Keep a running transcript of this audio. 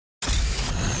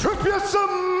up your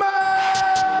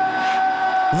smash!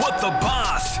 What the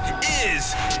boss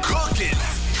is cooking.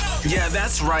 Yeah,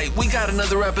 that's right. We got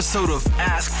another episode of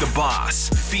Ask the Boss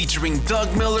featuring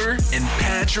Doug Miller and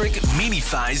Patrick Meaty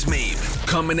Thighs Mabe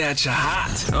coming at you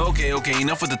hot. Okay,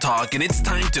 enough with the talk, and it's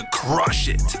time to crush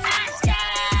it.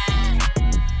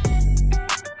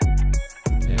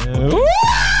 Woo!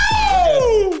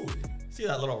 See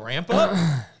that little ramp up?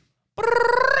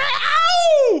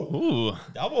 Ooh.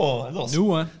 Double. A little New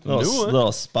one.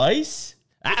 little spice.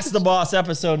 Ask the Boss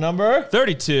episode number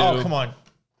 32. Oh, come on.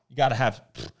 You got to have.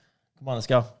 Come on, let's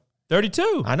go.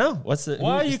 32. I know. What's the.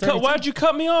 Why'd you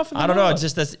cut me off? I don't know. It's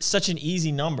just that's such an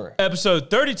easy number. Episode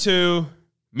 32.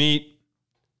 Meet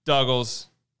Douglas.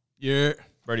 Yeah.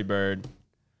 Birdie Bird.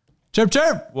 Chirp,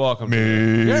 chirp. Welcome.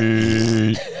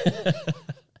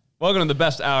 Welcome to the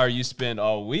best hour you spend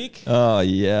all week. Oh,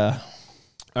 yeah.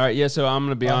 All right, yeah, so I'm going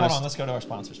to be honest. Hold on. Let's go to our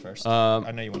sponsors first.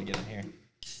 I know you want to get in here.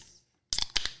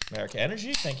 America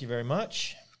Energy. Thank you very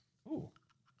much. Ooh.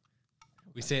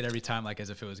 We say it every time like as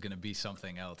if it was going to be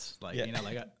something else. Like, Yeah. you know,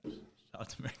 like, shout out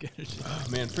to American Energy.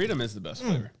 Man, freedom is the best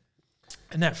flavor.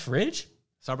 And that fridge?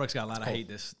 Starbucks got a lot of hate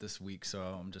this week, so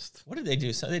I'm just... What did they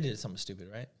do? So they did something stupid,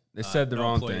 right? They said the no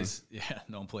wrong employees, thing. Yeah,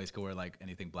 no employees could wear, like,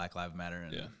 anything Black Lives Matter.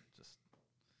 And Yeah. just...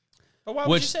 But why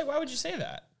would you say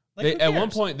that? Like, who At one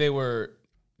cares? point, they were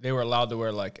allowed to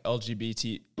wear, like,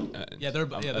 LGBT. I'm going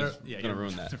to you're-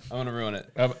 ruin that. I want to ruin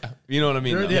it. You know what I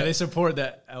mean? though. Yeah, they support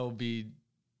that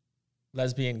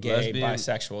lesbian, gay, Lesbian.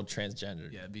 bisexual,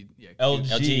 transgender.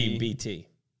 LGBT.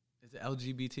 Is it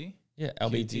LGBT? Yeah,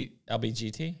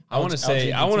 LBGT. I want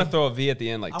to throw a V at the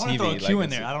end, like I want TV. to throw a Q like in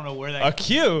there. I don't know where that... A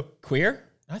Q? Queer?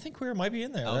 I think queer might be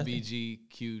in there.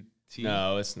 LBGQT.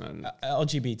 No, it's not.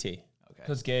 LGBT. Okay.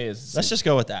 Because gay is. Let's just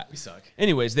go with that. We suck.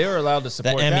 Anyways, they were allowed to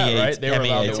support that, MEAT right? They were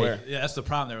allowed to wear. Yeah, that's the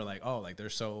problem. They were like, oh, like they're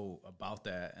so about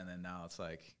that, and then now it's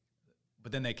like,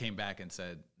 but then they came back and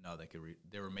said no, they could.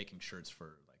 They were making shirts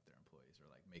for like their employees, or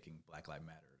like making Black Lives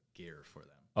Matter gear for them.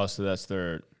 Oh, so that's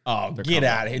their. Oh, their get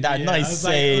comeback. out of here! That Yeah, nice it was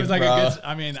save, it was like bro. a good.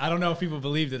 I mean, I don't know if people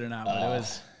believed it or not, but it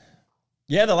was.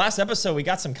 Yeah, the last episode we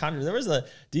got some there was a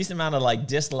decent amount of like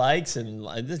dislikes and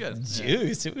like this Good,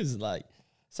 juice. It was like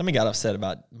somebody got upset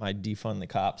about my defund the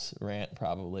cops rant,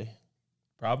 probably.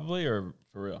 Probably or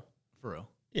for real? For real.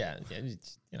 Yeah,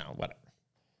 it's, you know, whatever.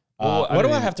 Well, what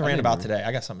do I have to rant about today?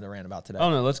 I got something to rant about today. Oh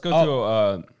no, let's go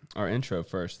through our intro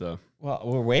first, though. Well,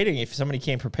 we're waiting. If somebody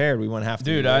came prepared, we wouldn't have to.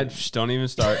 Dude, I just don't even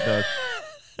start. Doug.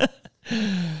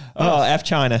 F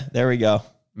China. There we go.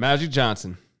 Magic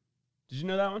Johnson. Did you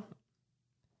know that one?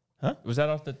 Huh? Was that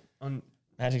off the on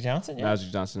Magic Johnson. Yeah.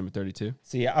 Magic Johnson number 32?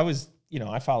 See, I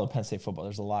followed Penn State football.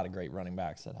 There's a lot of great running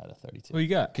backs that had a 32. Who you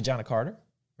got? Kajana Carter.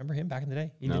 Remember him back in the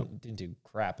day? He No. didn't do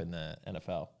crap in the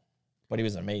NFL, but he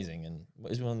was amazing. And it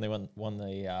was when they won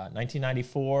the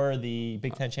 1994 the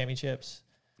Big Ten championships,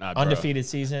 Nah, bro. undefeated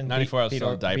season. 94, I was still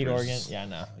in beat diapers. Oregon. Yeah,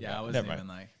 no. Yeah, I never wasn't mind. even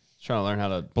like. Trying to learn how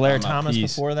to Blair find my Thomas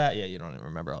piece. before that. Yeah, you don't even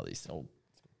remember all these old.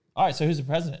 All right, so who's the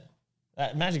president?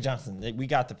 Magic Johnson. We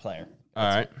got the player. All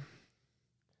right.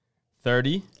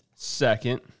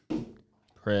 32nd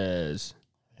Prez.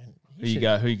 Who you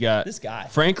got? This guy.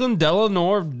 Franklin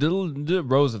Delano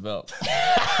Roosevelt.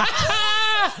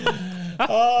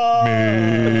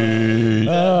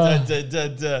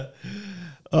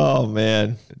 Oh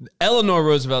man. Eleanor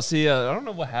Roosevelt. See, I don't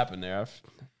know what happened there. I've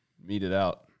meted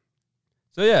out.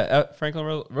 So yeah, Franklin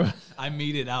Roosevelt. I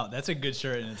meet it out. That's a good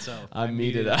shirt in itself. I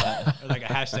meet it out. Or like a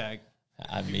hashtag.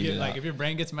 I mean, If your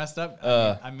brain gets messed up,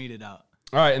 I meet it out.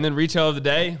 All right, and then retail of the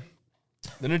day,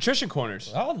 the Nutrition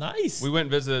Corners. oh, nice. We went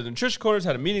and visited the Nutrition Corners,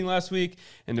 had a meeting last week,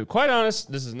 and to be quite honest,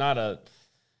 this is not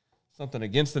something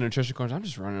against the Nutrition Corners. I'm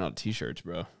just running out of T-shirts,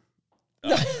 bro.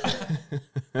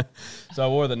 So I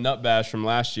wore the Nut Bash from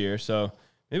last year, so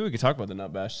maybe we could talk about the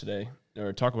Nut Bash today,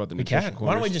 or talk about the Nutrition Corners.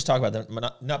 Why don't we just talk about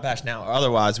the Nut Bash now?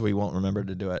 Otherwise, we won't remember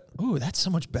to do it. Ooh, that's so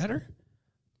much better.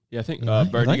 Yeah, I think, like-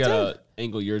 Bird, you like you got that? to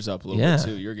angle yours up a little Yeah. bit,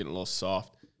 too. You're getting a little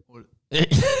soft.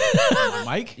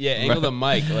 Mike? Yeah, angle the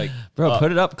mic, like... Bro,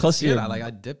 put it up close to Yeah, your... I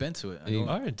dip into it.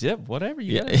 all right, dip, whatever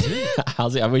you Yeah. got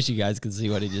to do. I wish you guys could see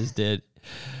what he just did.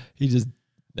 He just...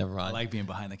 Never mind. I like being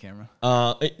behind the camera.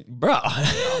 Bro.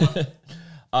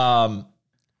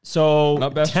 So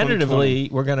Nut Bash tentatively,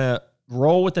 we're going to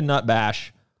roll with the Nut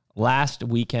Bash last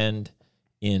weekend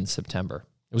in September.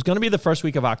 It was going to be the first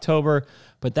week of October,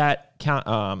 but that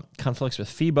conflicts with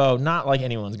FIBO. Not like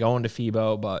anyone's going to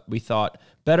FIBO, but we thought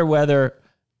better weather.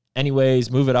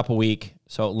 Anyways, move it up a week.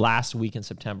 So last week in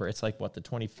September, it's like what, the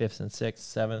 25th and 6th,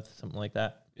 7th, something like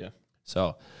that. Yeah.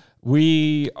 So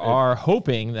we are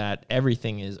hoping that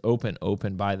everything is open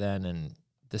by then, and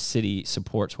the city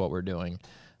supports what we're doing.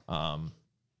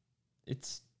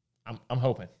 It's I'm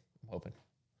hoping.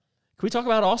 Can we talk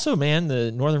about also, man,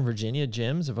 the Northern Virginia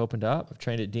gyms have opened up. I've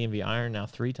trained at DMV Iron now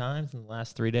 3 times in the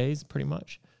last 3 days, pretty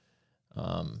much.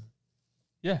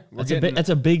 Yeah, That's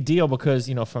a big deal because,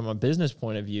 you know, from a business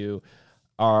point of view,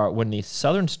 when the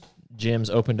Southern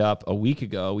gyms opened up a week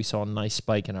ago, we saw a nice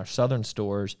spike in our Southern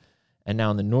stores. And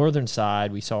now on the Northern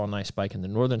side, we saw a nice spike in the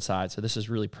Northern side. So this is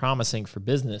really promising for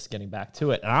business getting back to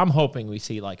it. And I'm hoping we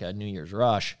see like a New Year's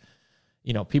rush.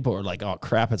 You know, people are like, oh,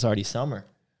 crap, it's already summer,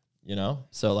 you know?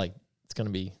 So, like, it's going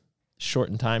to be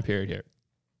shortened time period here.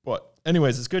 But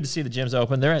anyways, it's good to see the gyms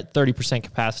open. They're at 30%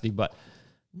 capacity, but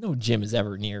no gym is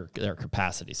ever near their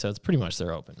capacity. So it's pretty much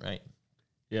they're open, right?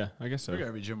 Yeah, I guess so.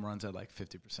 Every gym runs at like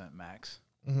 50% max.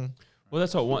 Mm-hmm. Well,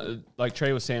 that's what like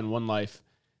Trey was saying, One Life,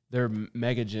 their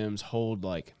mega gyms hold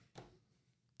like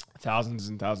thousands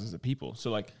and thousands of people.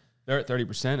 So like they're at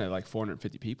 30% at like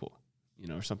 450 people, you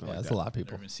know, or something like that. That's a lot of I've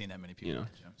people. never even seen that many people You know, in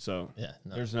the gym. so Yeah,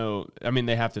 no. there's no. I mean,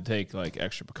 they have to take like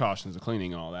extra precautions of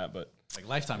cleaning and all that, but Like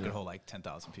Lifetime could hold like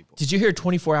 10,000 people. Did you hear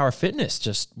 24-Hour Fitness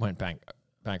just went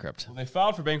bankrupt? they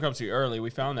filed for bankruptcy early.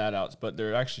 We found that out, but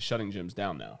they're actually shutting gyms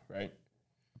down now, right?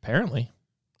 Apparently.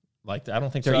 Like, I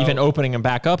don't think they're So- even opening them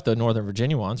back up, the Northern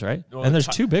Virginia ones, right? Well, and there's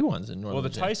the 2 big ones in Northern Well, the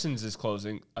Virginia. Tyson's is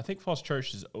closing. I think Falls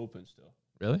Church is open still,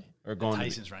 Really? or going. to be.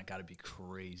 Tyson's rent got to be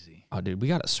crazy. Oh, dude, we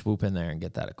got to swoop in there and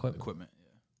get that equipment.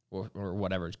 Yeah. Or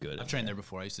whatever's good. I've trained there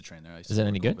before. I used to train there. I used Is to it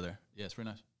any work good? over there. Yeah, it's pretty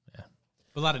nice. Yeah.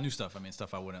 But a lot of new stuff. I mean,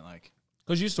 stuff I wouldn't like.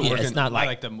 Because you used to Yeah, work it's in. not I like,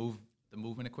 like the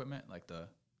movement equipment, like the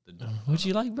what'd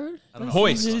you like, Bird? I don't know.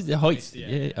 Hoist. The hoist. Yeah.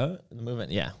 Yeah. The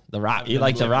movement. Yeah. The rock. You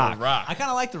like the rock. I kind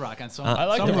of like the rock on some. I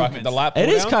like some the rock. movements. The lap. It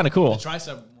is pull-down. kind of cool. The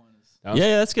tricep one is.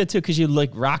 Yeah, that's good too because you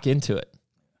like rock into it.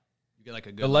 You get like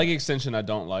a good. The leg extension I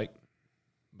don't like,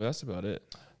 but that's about it.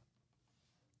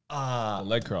 The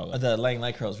leg curl. The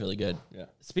leg curl is really good. Yeah.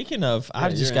 Speaking of, I Yeah,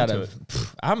 just you're got into to,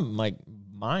 I'm like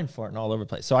mind farting all over the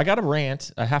place. So I got to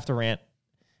rant. I have to rant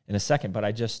in a second, but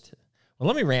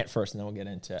let me rant first and then we'll get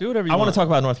into it. Do whatever you I want want. to talk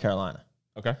about North Carolina.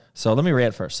 Okay. So let me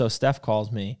rant first. So Steph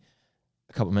calls me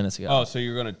a couple minutes ago. Oh, so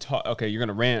you're gonna talk? Okay, you're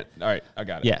gonna rant. All right, I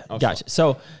got it. Yeah, Oh, gotcha.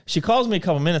 So she calls me a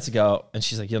couple minutes ago, and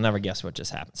she's like, "You'll never guess what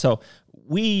just happened." So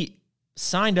we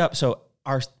signed up. So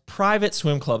our private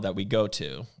swim club that we go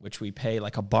to, which we pay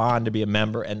like a bond to be a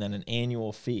member, and then an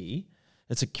annual fee.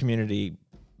 It's a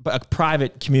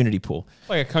private community pool,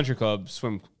 Like a country club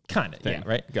swim kind of. thing. Yeah,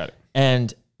 right. Got it.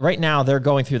 And right now they're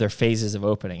going through their phases of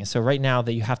opening. And so right now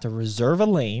that you have to reserve a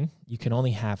lane. You can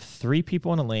only have 3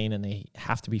 people in a lane and they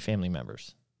have to be family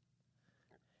members.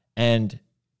 And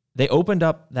they opened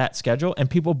up that schedule and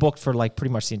people booked for like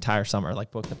pretty much the entire summer,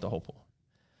 like booked up the whole pool.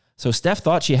 So Steph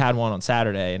thought she had one on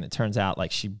Saturday and it turns out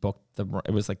like she booked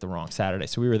it was like the wrong Saturday.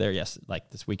 So we were there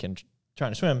this weekend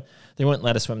trying to swim. They wouldn't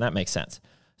let us swim. That makes sense.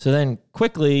 So then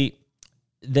quickly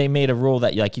they made a rule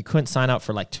that like you couldn't sign up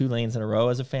for like 2 lanes in a row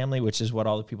as a family, which is what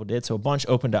all the people did. So a bunch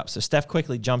opened up. So Steph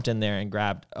quickly jumped in there and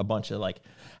grabbed a bunch of like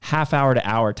half hour to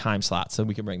hour time slots so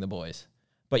we could bring the boys.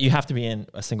 But you have to be in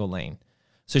a single lane.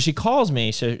 So she calls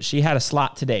me. So she had a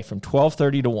slot today from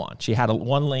 12:30 to 1. She had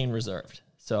 1 lane reserved.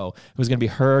 So it was going to be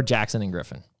her, Jackson, and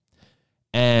Griffin.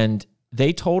 And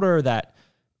they told her that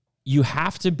you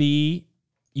have to be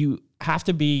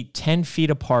 10 feet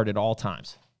apart at all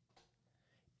times.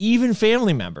 Even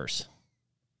family members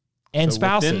and So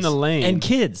spouses within the lane, and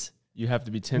kids You have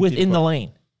to be 10 feet within the apart.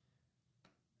 lane.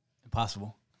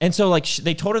 Impossible. And so like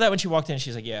they told her that when she walked in,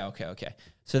 she's like, yeah, okay.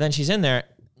 So then she's in there.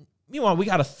 Meanwhile, we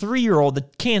got a 3-year-old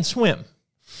that can't swim.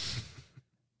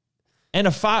 And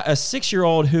a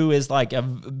 6-year-old who is like a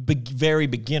very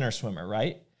beginner swimmer,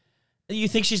 right? You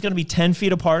think she's going to be 10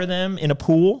 feet apart of them in a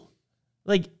pool?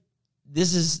 Like,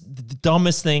 this is the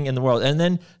dumbest thing in the world. And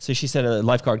then, so she said a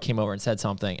lifeguard came over and said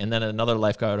something. And then another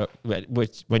lifeguard,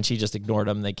 which when she just ignored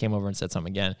them, they came over and said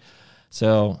something again.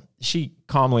 So she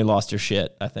calmly lost her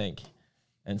shit, I think,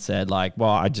 and said like, well,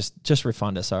 I just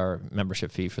refund us our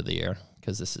membership fee for the year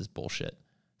because this is bullshit.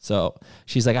 So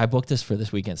she's like, I booked this for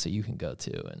this weekend so you can go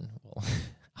too. And well,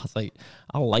 I was like,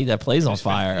 I'll light that place on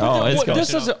fire. Oh, it's going.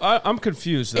 This is. I'm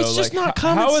confused though. It's just Like, not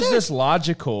common How is sense. this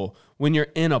logical when you're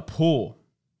in a pool?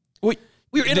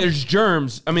 We're in There's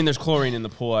germs. I mean, there's chlorine in the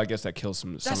pool. I guess that kills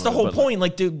some. That's some the of it, whole but, point.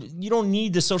 Like, dude, you don't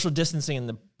need the social distancing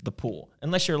in the pool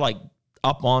unless you're like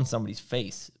up on somebody's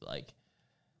face. Like,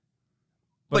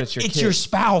 But it's your it's kid. your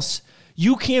spouse.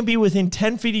 You can't be within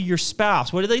 10 feet of your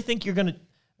spouse. What do they think you're gonna?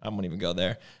 I won't even go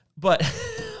there. But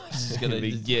Just gonna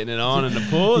be getting it on in the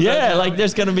pool. Is yeah, that- like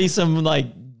there's gonna be some like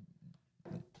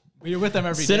You're with them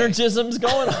every day. synergisms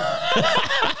going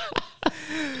on.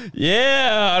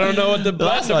 Yeah, I don't know what the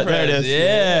That's button what there it press.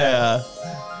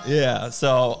 is. Yeah.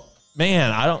 So,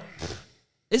 man, I don't.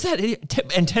 Is that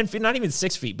and 10 feet? Not even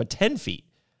 6 feet, but 10 feet.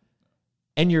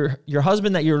 And your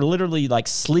husband that you're literally like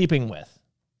sleeping with.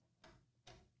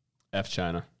 F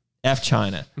China. F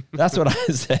China. That's what I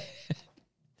say.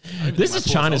 This is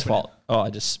China's fault. Oh, I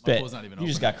just spit. pool's not even You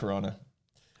just open. got corona.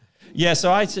 Yeah,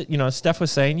 so I said, Steph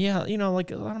was saying, yeah,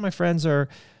 like a lot of my friends are,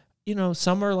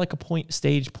 some are like a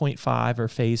stage 0.5 or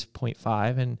phase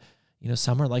 0.5, and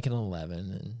some are like an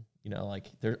 11, and like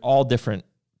they're all different.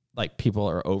 Like people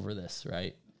are over this,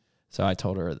 right? So I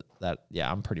told her that, yeah,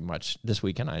 I'm pretty much this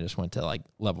weekend. I just went to like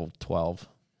level 12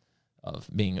 of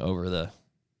being over the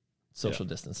social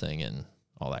distancing and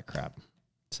all that crap.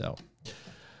 So,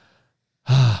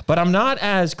 but I'm not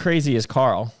as crazy as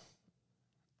Carl,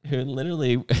 who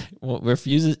literally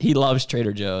refuses. He loves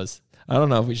Trader Joe's. I don't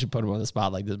know if we should put him on the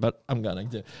spot like this, but I'm going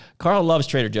to. Carl loves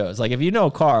Trader Joe's. Like, if you know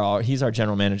Carl, he's our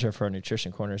general manager for our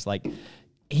Nutrition Corners. Like,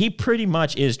 he pretty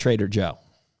much is Trader Joe.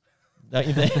 Don't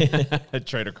you think?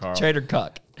 Trader Carl. Trader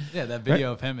Cuck. Yeah, that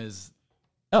video of him is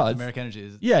Oh, American Energy.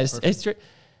 Is it's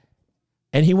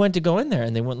and he went to go in there,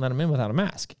 and they wouldn't let him in without a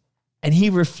mask. And he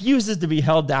refuses to be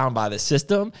held down by the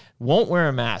system, won't wear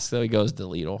a mask, so he goes to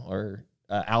Lidl or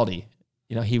Aldi.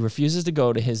 He refuses to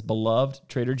go to his beloved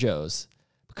Trader Joe's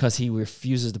because he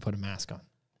refuses to put a mask on.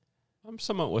 I'm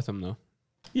somewhat with him, though.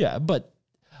 Yeah, but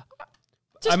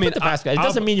just I mean, put the mask on. It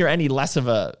doesn't mean you're any less of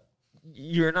a...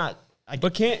 You're not...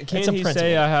 But can't It's a he principle.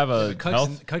 say I have a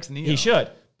health? Cuck's Neo. He should.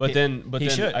 But He- then he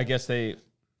should. I guess they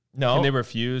No. can they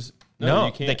refuse? No,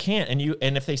 you can't. they can't.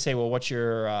 And if they say, well, what's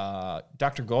your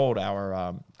Dr. Gold,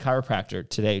 our chiropractor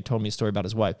today, told me a story about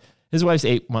his wife. His wife's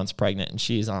 8 months pregnant, and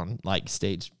she's on like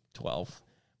stage 12.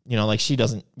 Like she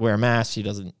doesn't wear a mask. She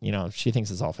doesn't. She thinks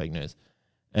it's all fake news.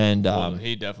 And Well,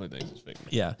 he definitely thinks it's fake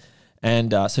news. yeah,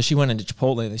 and so she went into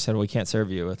Chipotle, and they said, well, we can't serve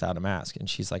you without a mask. And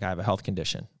she's like, I have a health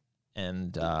condition.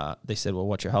 And they said, well,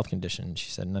 what's your health condition? And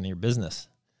she said, none of your business.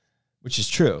 Which is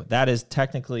true. That is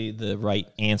technically the right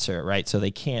answer, right? So they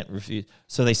can't refuse.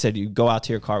 So they said, you go out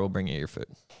to your car, we'll bring you your food.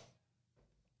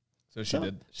 So she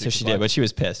did. So she did, but she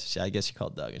was pissed. I guess she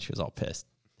called Doug, and she was all pissed.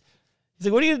 He's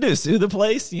like, what are you going to do, sue the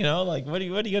place? Like, what are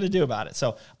you going to do about it?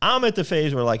 So I'm at the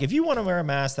phase where, like, if you want to wear a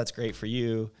mask, that's great for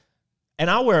you. And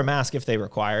I'll wear a mask if they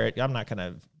require it. I'm not going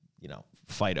to,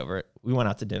 fight over it. We went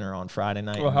out to dinner on Friday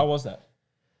night. Well, how was that?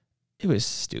 It was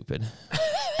stupid.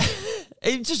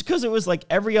 It just because it was like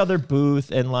every other booth,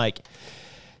 and like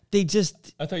they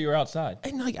just I thought you were outside.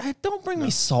 and like don't bring me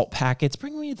salt packets.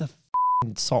 Bring me the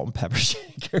salt and pepper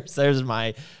shakers. There's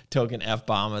my token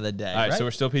F-bomb of the day. All right, so we're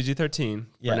still PG-13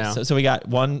 yeah. for now. So we got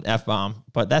one F-bomb,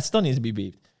 but that still needs to be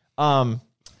beeped.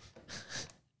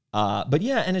 But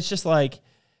yeah, and it's just like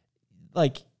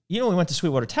we went to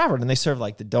Sweetwater Tavern, and they serve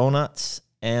like the donuts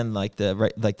and like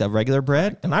the regular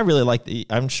bread, and I really like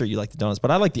I'm sure you like the donuts,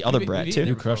 but I like the other bread too.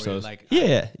 You crush those.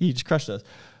 Yeah, you just crush those.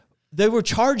 They were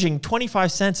charging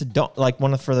 25 cents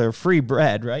for their free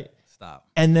bread, right? Stop.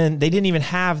 And then they didn't even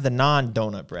have the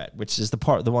non-donut bread, which is the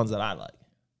ones that I like.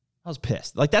 I was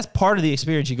pissed. Like, that's part of the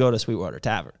experience. You go to Sweetwater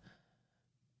Tavern.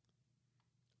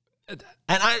 And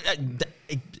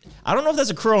I don't know if that's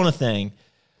a Corona thing,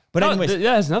 but anyways, that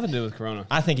has nothing to do with Corona.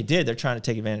 I think it did. They're trying to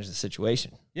take advantage of the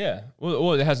situation. Yeah.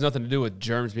 Well, it has nothing to do with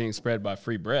germs being spread by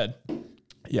free bread.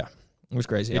 Yeah. It was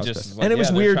crazy. It I was just pissed. is like, And it was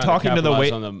yeah, they're weird trying to talking to the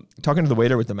capitalize wait, on the talking to the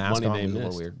waiter with the mask money on. they It was a little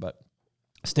missed. weird, but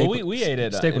steak. Well, we ate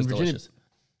at steak was in Virginia, delicious.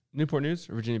 Newport News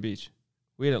or Virginia Beach.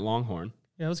 We ate at Longhorn.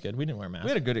 Yeah, it was good. We didn't wear masks. We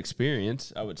had a good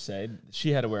experience, I would say.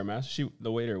 She had to wear a mask.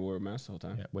 The waiter wore a mask the whole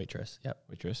time. Yeah, waitress. Yep.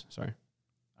 Waitress, sorry.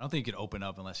 I don't think you could open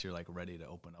up unless you're like ready to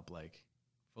open up like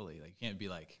fully. Like you can't be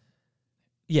like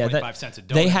Yeah, 25 cents a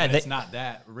donut. they had- it's not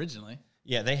that originally.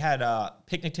 Yeah, they had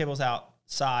picnic tables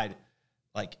outside,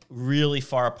 like really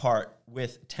far apart,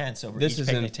 with tents over each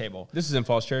picnic table. This is in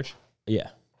Falls Church. Yeah.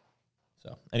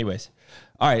 So, anyways,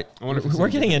 all right, I wonder if it's we're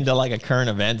any getting into like a current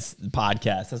events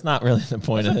podcast. That's not really the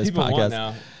point of That's this what people want podcast,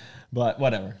 now. but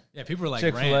whatever. Yeah, people are like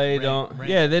Chick-fil-A rant.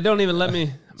 Yeah, they don't even let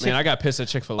me. Man, I got pissed at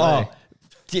Chick-fil-A.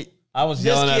 Oh, I was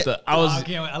yelling at the.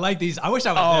 I like these. I wish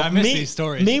I was there. I miss these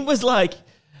stories. Me was like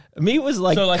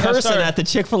So, like, I cursing started- at the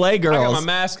Chick-fil-A I got girls. my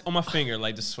mask on my finger,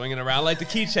 like just swinging around like the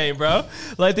keychain, bro.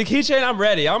 Like the keychain, I'm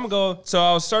ready. I'm gonna go. So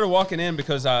I started walking in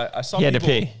because I saw He had to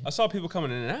people. pee. I saw people coming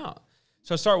in and out.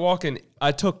 So I start walking.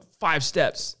 I took 5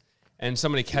 steps, and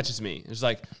somebody catches me. It's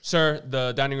like, "Sir,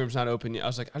 the dining room's not open yet." I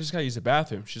was like, "I just gotta use the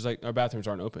bathroom." She's like, "Our bathrooms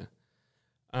aren't open."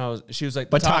 She was like,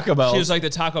 But Taco Bell's. She was like, "The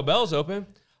Taco Bell's open."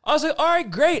 I was like, "All right,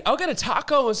 great. I'll get a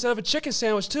taco instead of a chicken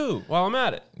sandwich too while I'm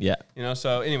at it." Yeah.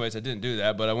 So anyways, I didn't do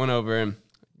that, but I went over and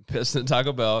pissed at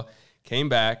Taco Bell, came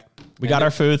back. We got our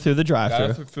food through the got our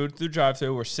drive-thru. food through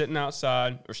drive-thru. We're sitting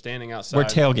outside or standing outside. We're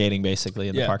tailgating basically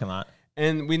in the Yeah. parking lot.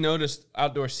 And we noticed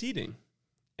outdoor seating.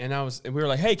 and we were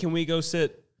like, hey, can we go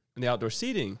sit in the outdoor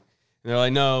seating? And they're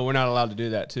like, no, we're not allowed to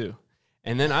do that too.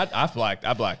 And then I blacked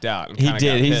out. And He kinda did.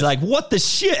 got He's pissed. like, what the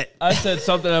shit? I said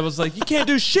something. I was like, you can't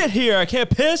do shit here. I can't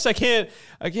piss. I can't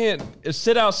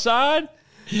sit outside.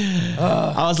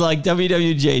 I was like,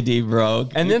 WWJD, bro.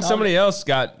 And then somebody else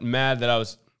got mad that I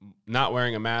was not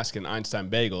wearing a mask in Einstein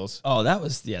Bagels. Oh,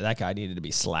 that guy needed to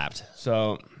be slapped.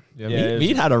 So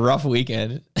Meat had a rough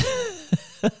weekend.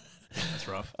 That's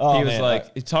rough. Oh, he was man.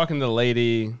 like, he's talking to the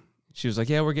lady. She was like,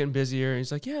 yeah, we're getting busier. And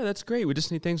he's like, yeah, that's great. We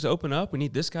just need things to open up. We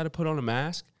need this guy to put on a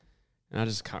mask. And I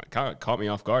just kind of caught me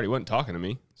off guard. He wasn't talking to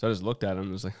me. So I just looked at him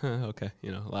and was like, okay,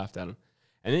 laughed at him.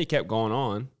 And then he kept going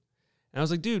on. And I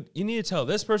was like, dude, you need to tell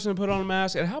this person to put on a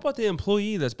mask. And how about the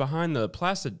employee that's behind the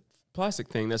plastic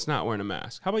thing that's not wearing a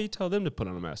mask? How about you tell them to put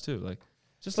on a mask too? Like,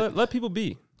 just let people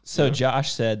be. So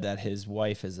Josh said that his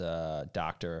wife is a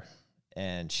doctor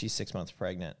and she's 6 months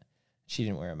pregnant. She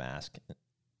didn't wear a mask. It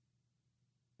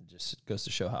just goes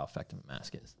to show how effective a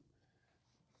mask is.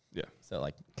 Yeah. So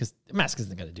like, because the mask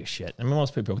isn't going to do shit. I mean,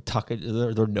 most people tuck it,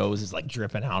 their nose is like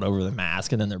dripping out over the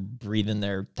mask, and then they're breathing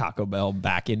their Taco Bell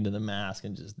back into the mask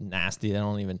and just nasty. They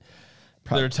don't even.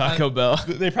 Their Taco Bell.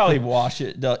 They probably wash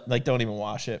it. Don't even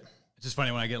wash it. It's just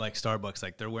funny when I get like Starbucks,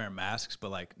 like they're wearing masks,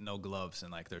 but like no gloves,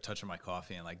 and like they're touching my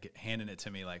coffee and like handing it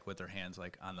to me like with their hands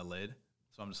like on the lid.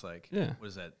 So I'm just like, Yeah. what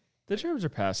is that? The germs are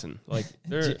passing. Like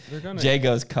they're gonna. Jay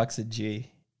goes cucks a G.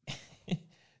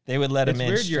 They would let It's him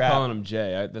in. weird you're calling him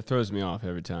Jay. That throws me off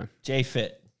every time. Jay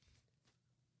Fit.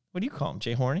 What do you call him?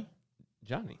 Jay Horny?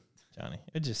 Johnny.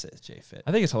 It just says Jay Fit.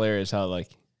 I think it's hilarious how like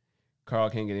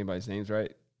Carl can't get anybody's names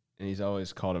right, and he's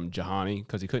always called him Jahani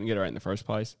because he couldn't get it right in the first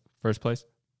place.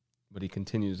 But he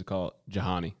continues to call it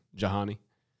Jahani.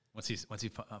 Once he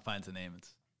finds the name,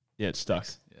 It's stuck.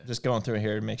 yeah. Just going through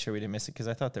here to make sure we didn't miss it because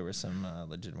I thought there was some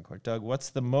legitimate question. Doug, what's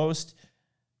the most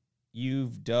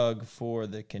you've dug for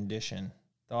the condition?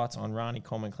 Thoughts on Ronnie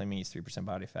Coleman claiming he's 3%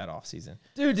 body fat off season?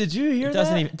 Dude, did you hear It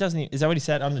doesn't even. Is that what he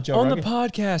said on the Joe on Rogan? the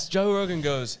podcast? Joe Rogan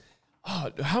goes, "Oh,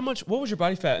 what was your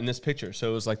body fat in this picture?" So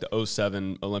it was like the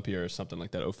 07 Olympia or something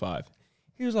like that, 05.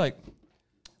 He was like,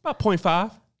 about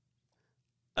 0.5.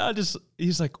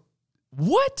 He's like,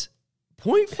 what?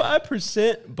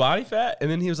 0.5% body fat? And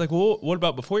then he was like, well, what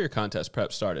about before your contest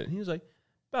prep started? And he was like,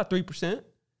 about 3%.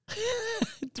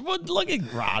 Look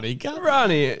at Ronnie.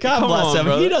 Ronnie, God come bless on, him.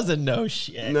 brother. He doesn't know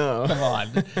shit. No. Come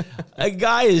on. A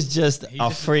guy is just a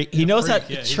freak. He knows how freak,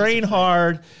 yeah, to he's train a freak.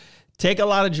 hard, take a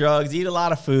lot of drugs, eat a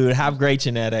lot of food, have great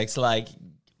genetics. Like,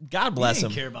 God bless he him.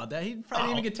 didn't care about that. He probably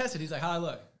didn't even get tested. He's like, how I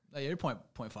look? Like, you're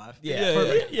 0.5. Yeah.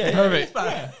 Perfect. Yeah. Perfect.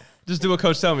 Fine. Just do what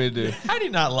coach tell me to do. How do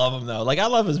you not love him though? Like, I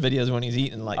love his videos when he's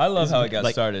eating. Like, I love how it got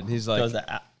like, started. He's like, Does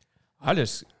that. I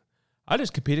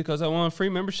just competed because I won a free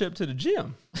membership to the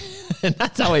gym. And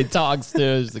that's how he talks too.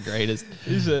 Is the greatest.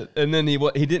 He said, and then he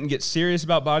didn't get serious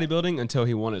about bodybuilding until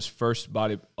he won his first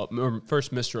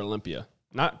Mr. Olympia.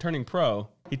 Not turning pro,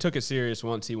 he took it serious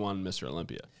once he won Mr.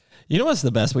 Olympia. You know what's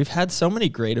the best? We've had so many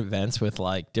great events with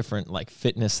like different like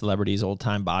fitness celebrities, old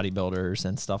time bodybuilders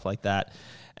and stuff like that.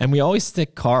 And we always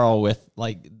stick Carl with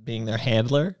like being their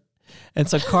handler. And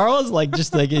so Carl is like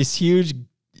just like this huge,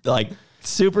 like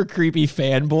super creepy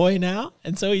fanboy now.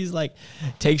 And so he's like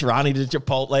takes Ronnie to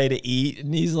Chipotle to eat.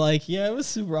 And he's like, yeah, it was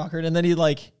super awkward. And then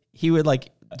he would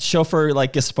like chauffeur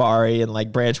like Gaspari and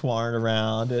like Branch Warren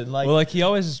around. And like, Well, like he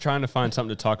always is trying to find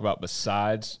something to talk about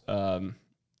besides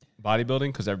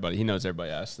bodybuilding because he knows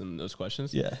everybody asks them those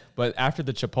questions. Yeah. But after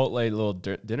the Chipotle little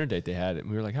dinner date they had, and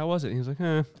we were like, how was it? And he was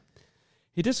like,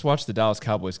 He just watched the Dallas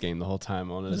Cowboys game the whole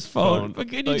time on his phone. But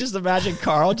can you just imagine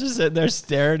Carl just sitting there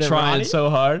staring at trying Ronnie? so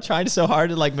hard? Trying so hard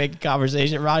to like make a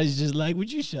conversation. Ronnie's just like,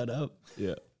 would you shut up?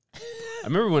 Yeah. I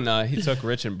remember when he took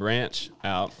Rich and Branch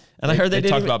out. And I heard they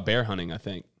didn't talked even- about bear hunting, I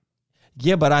think.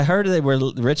 Yeah, but I heard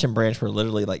Rich and Branch were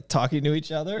literally like talking to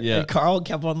each other. Yeah. And Carl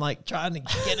kept on like trying to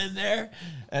get in there.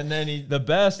 And then The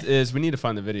best is we need to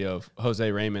find the video of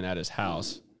Jose Raymond at his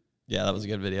house yeah, that was a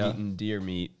good video. eating deer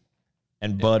meat.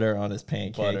 And butter on his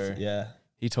pancakes. Butter. Yeah.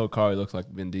 He told Carl he looked like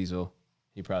Vin Diesel.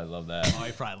 He probably loved that. Oh,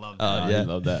 he probably loved Oh, that. yeah. He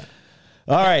loved that.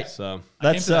 All right. So I came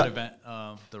That's to that event,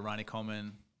 the Ronnie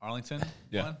Coleman Arlington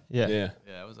yeah, one. Yeah. yeah.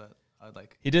 Yeah, it was I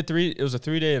like He did it was a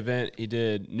 3-day event. He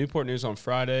did Newport News on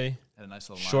Friday, had a nice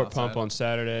little line Short Pump outside. on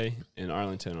Saturday, and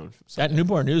Arlington on That Sunday.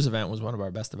 Newborn News event was one of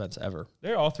our best events ever.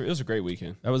 They're all three. It was a great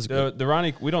weekend. That was good. The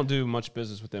Ronnie. We don't do much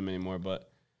business with them anymore, but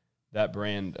that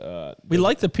brand. We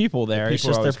like the people there. It's people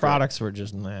are just their always great. products were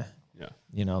just meh. Yeah.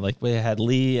 You know, like we had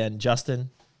Lee and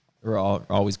Justin. They were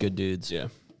always good dudes. Yeah.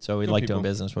 So we Good like doing people.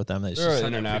 business with them. It's They're just, I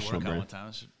had a international pre-workout brand. One time,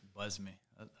 it just buzzed me.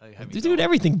 Had me dude, going.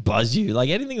 everything buzz you. Like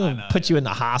anything will know, put yeah. you in the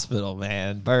hospital,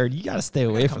 man. Bird, you got to stay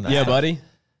away from that. Yeah, buddy.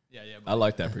 Yeah, yeah. I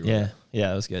like that pre-workout. Yeah,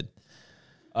 that was good.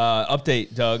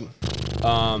 Update, Doug.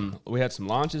 We had some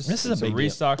launches. This is a some big deal.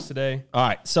 restocks today. All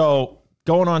right, so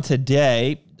going on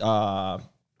today,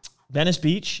 Venice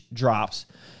Beach drops,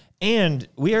 and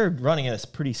we are running a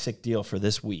pretty sick deal for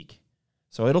this week.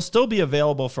 So it'll still be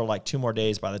available for like 2 more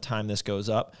days by the time this goes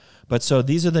up. But so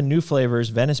these are the new flavors,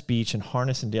 Venice Beach and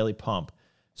Harness and Daily Pump.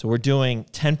 So we're doing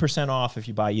 10% off if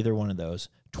you buy either one of those,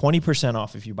 20%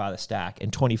 off if you buy the stack,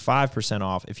 and 25%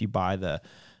 off if you buy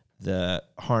the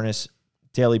Harness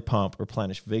Daily Pump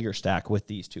Replenish Vigor stack with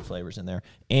these 2 flavors in there.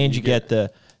 And you get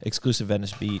the exclusive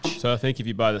Venice Beach. So I think if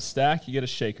you buy the stack, you get a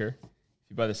shaker.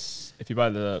 If you buy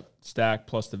the stack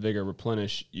plus the Vigor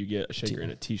Replenish, you get a shaker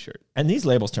and a T-shirt. And these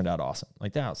labels turned out awesome.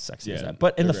 Like, that how sexy is Yeah, that?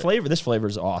 But in the they're flavor, this flavor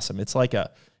is awesome. It's like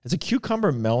it's a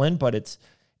cucumber melon, but it's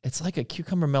like a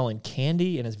cucumber melon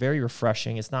candy, and it's very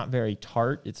refreshing. It's not very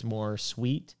tart. It's more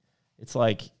sweet. It's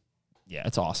like, yeah,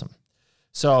 it's awesome.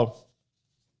 So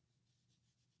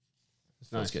It's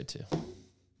feels nice. good too.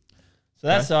 So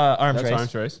that's arms That's race.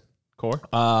 arms race. Core.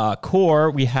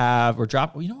 Core, we're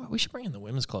dropping. You know what? We should bring in the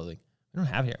women's clothing. We don't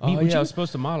have it here. Oh, would yeah, I you, was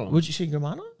supposed to model them. would you should you go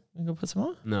on? You go put some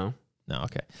on? No. No,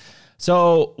 okay.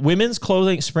 So women's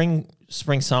clothing, spring,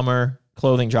 summer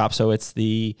clothing drop. So it's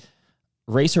the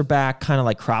racerback kind of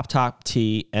like crop top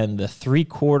tee and the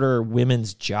 3/4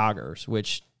 women's joggers,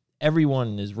 which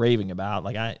everyone is raving about.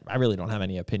 Like I really don't have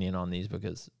any opinion on these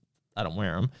because I don't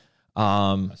wear them.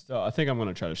 I think I'm going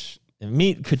to try to...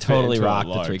 Meat could totally into a rock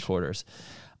the large.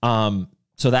 3/4.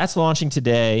 So that's launching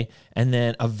today, and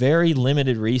then a very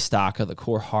limited restock of the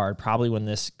Core Hard. Probably when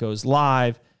this goes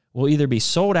live, will either be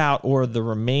sold out or the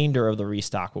remainder of the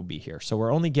restock will be here. So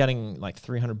we're only getting like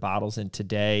 300 bottles in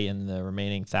today, and the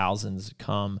remaining thousands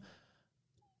come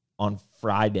on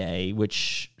Friday.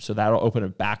 So that'll open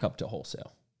it back up to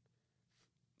wholesale.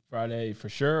 Friday for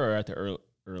sure, or at the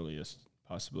earliest,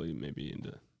 possibly maybe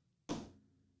into...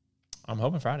 I'm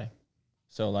hoping Friday.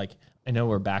 So like I know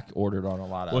we're back ordered on a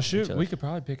lot of. Well, shoot, retailers. we could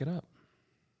probably pick it up.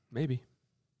 Maybe.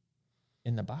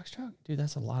 In the box truck, dude.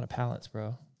 That's a lot of pallets,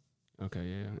 bro. Okay,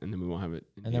 yeah. And then we won't have it.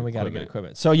 And then we got to get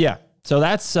equipment. So, yeah. So,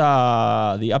 that's the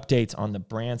updates on the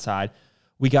brand side.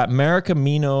 We got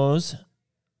Americaminos.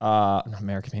 Not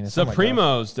Americaminos. oh my God.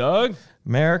 Supremos, Doug.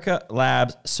 America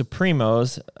Labs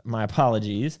Supremos. My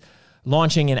apologies.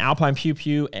 Launching in Alpine Pew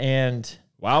Pew and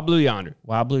Wild Blue Yonder.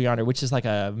 Wild Blue Yonder, which is like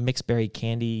a mixed berry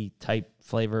candy type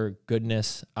flavor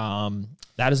goodness.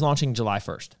 That is launching July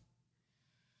 1st.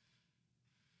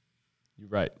 You're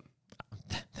right.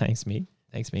 Thanks, Meat.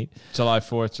 July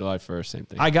 4th, July 1st, same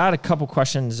thing. I got a couple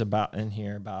questions about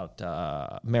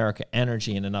America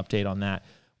Energy and an update on that.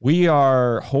 We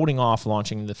are holding off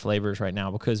launching the flavors right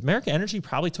now because America Energy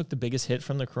probably took the biggest hit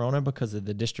from the corona because of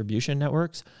the distribution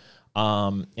networks.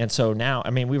 And so now, I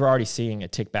mean, we were already seeing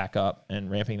it tick back up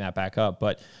and ramping that back up,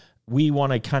 but we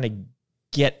want to kind of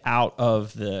get out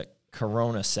of the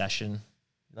corona session.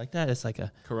 Like that? It's like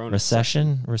a Corona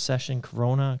recession,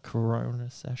 corona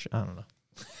session. I don't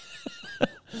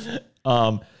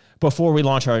know. Before we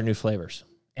launch our new flavors.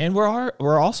 And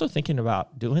we're also thinking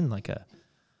about doing like a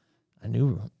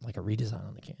redesign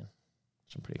on the can.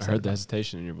 Which I'm pretty I excited heard the about.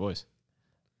 hesitation in your voice.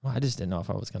 Well, I just didn't know if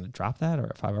I was going to drop that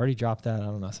or if I've already dropped that. I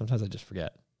don't know. Sometimes I just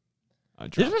forget.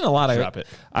 There's been a lot of. Drop it.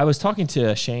 I was talking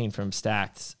to Shane from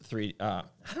Stacked 3. I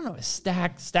don't know.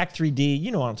 Stack 3D.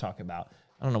 You know what I'm talking about.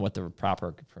 I don't know what the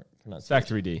proper pronunciation. Stack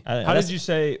 3D. I- How that's- did you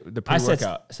say the I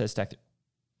pre-workout? said Stack.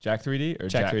 Jack 3D or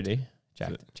Jack Jacked? 3D.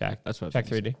 Jack. That's what I Jack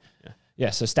thought you 3D. said. Yeah.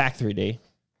 So Stack 3D.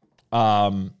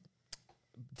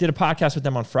 Did a podcast with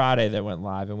them on Friday that went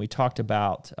live, and we talked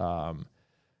about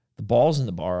the balls in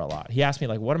the bar a lot. He asked me,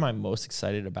 like, what am I most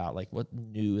excited about? Like, what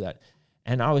new that...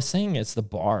 And I was saying it's the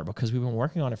bar because we've been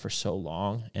working on it for so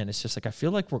long, and it's just like I feel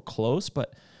like we're close,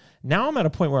 but now I'm at a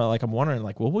point where like I'm wondering,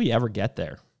 like, will we ever get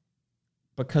there?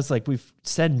 Because like we've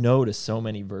said no to so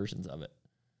many versions of it.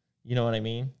 You know what I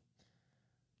mean?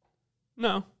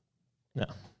 No, No.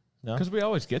 because we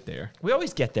always get there. We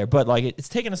always get there, but like it's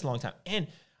taken us a long time. And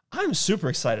I'm super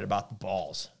excited about the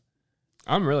balls.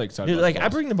 I'm really excited. Dude, about like the I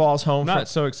balls. bring the balls home. I'm not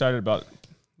so excited about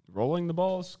rolling the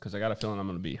balls because I got a feeling I'm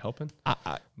going to be helping.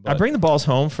 I but- bring the balls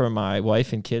home for my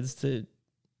wife and kids to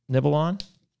nibble on.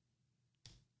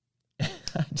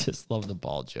 I just love the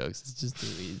ball jokes. It's just too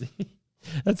easy.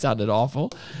 That sounded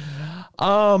awful.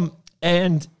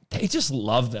 And they just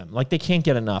love them. Like they can't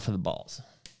get enough of the balls.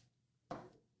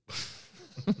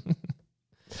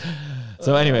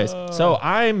 So anyways, so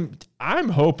I'm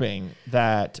hoping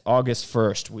that August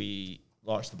 1st we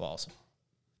launch the balls.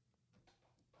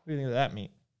 What do you think of that,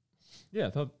 Meat? Yeah, I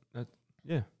thought that.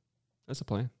 Yeah, that's the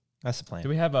plan. That's the plan. Do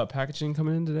we have packaging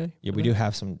coming in today? Yeah, we do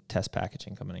have some test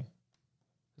packaging coming in.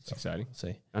 That's exciting.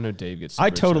 See, I know Dave gets. I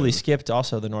super totally excited. skipped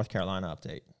also the North Carolina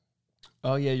update.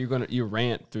 Oh yeah, you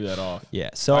rant through that off. Yeah.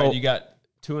 So All right, you got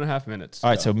 2.5 minutes. all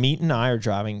right, so Meat and I are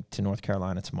driving to North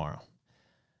Carolina tomorrow.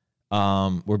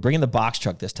 We're bringing the box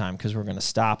truck this time because we're going to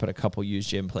stop at a couple used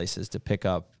gym places to pick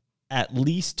up at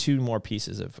least 2 more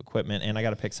pieces of equipment, and I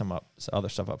got to pick some other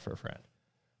stuff up for a friend.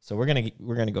 So we're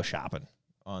gonna go shopping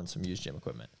on some used gym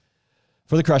equipment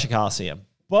for the Crush Coliseum.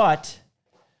 But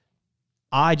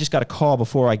I just got a call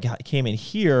before I came in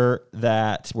here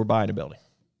that we're buying a building.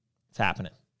 It's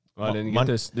happening. Well, I didn't get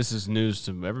this. This is news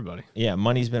to everybody. Yeah,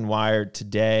 money's been wired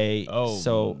today. Oh,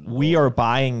 so we are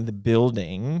buying the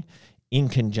building in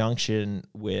conjunction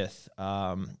with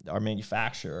our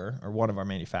manufacturer or one of our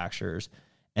manufacturers,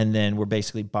 and then we're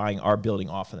basically buying our building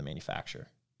off of the manufacturer.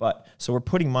 But so we're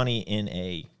putting money in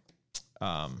a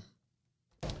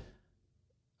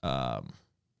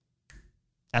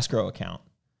escrow account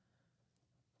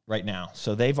right now.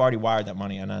 So they've already wired that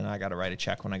money, and then I got to write a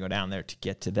check when I go down there to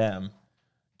get to them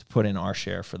to put in our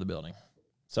share for the building.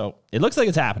 So it looks like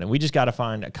it's happening. We just got to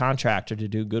find a contractor to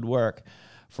do good work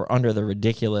for under the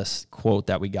ridiculous quote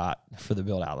that we got for the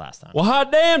build out last time. Well,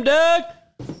 hot damn, Doug.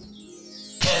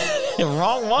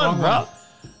 Wrong one, bro.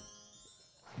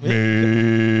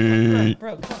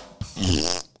 Bro, come on.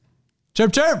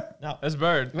 Chirp, chirp. No. That's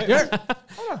Bird. Here.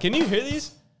 Can you hear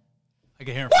these? I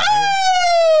can hear him from here.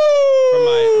 From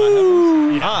my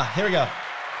headphones? Ah, here we go.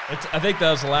 I think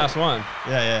that was the last one.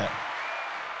 Yeah.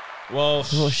 Well,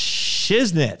 Well,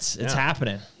 shiznits. It's Yeah.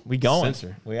 happening. We going.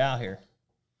 Censor. We out here.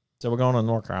 So we're going to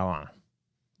North Carolina.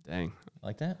 dang.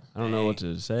 Like that? I don't know what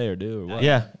to say or do or what.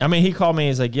 Yeah. I mean, he called me.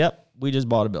 He's like, yep, we just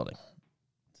bought a building.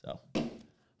 So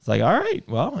it's like, all right,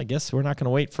 well, I guess we're not going to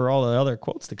wait for all the other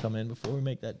quotes to come in before we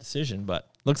make that decision. But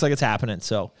looks like it's happening.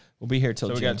 So we'll be here till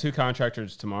So we June. got 2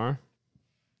 contractors tomorrow.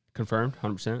 Confirmed,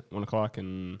 100%. 1 o'clock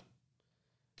and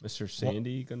Mr.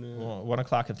 Sandy gonna. Well, 1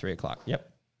 o'clock and 3 o'clock.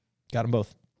 Yep. Got them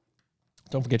both.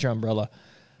 Don't forget your umbrella.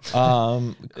 Is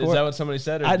that what somebody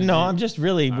said? Or did No, you- I'm just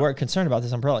really concerned about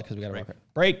this umbrella because we got to work it.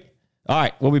 Break. All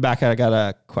right, we'll be back. I got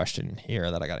a question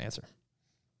here that I got to answer.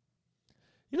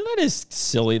 You know, that is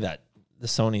silly that the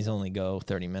Sonys only go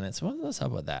 30 minutes. What's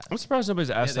up with that? I'm surprised nobody's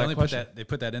Yeah, asked they that only question. they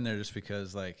put that in there just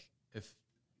because like if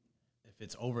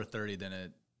it's over 30,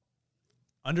 then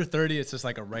under 30 it's just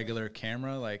like a regular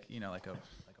camera, like like a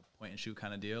point and shoot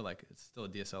kind of deal. Like it's still a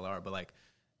DSLR, but like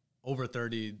over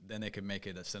 30, then they could make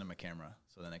it a cinema camera,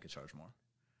 so then they could charge more.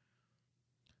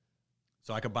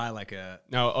 So I could buy like a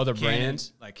Now, other Canon,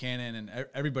 brands. like Canon, and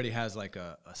everybody has like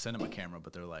a cinema camera,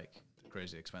 but they're like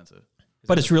crazy expensive.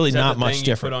 But it's really Is that not the much thing you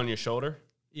different. put on your shoulder,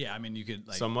 Yeah, I mean you could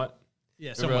like somewhat.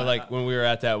 yeah, Remember, somewhat. like when we were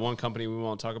at that one company we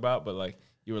won't talk about, but like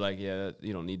you were like, yeah,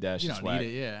 you don't need that. It's you just don't whack.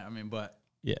 need it. Yeah, I mean, but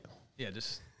Yeah.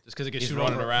 just because it gets He's shoot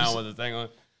running over, around with the thing on.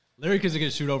 Literally, because it can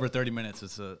shoot over 30 minutes,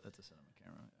 that's a cinema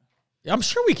camera. I'm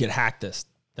sure we could hack this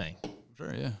thing.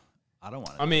 Sure, yeah. I don't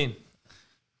want it. I mean,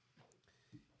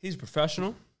 he's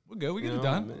professional. We're good. We get You it know,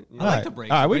 done. man, you I know. like the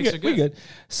breaks. All right, The we breaks good. are We good.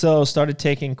 So started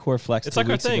taking Core Flex. It's 2 like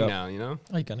our weeks thing ago. now, you know.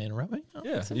 Are you gonna interrupt me? Oh,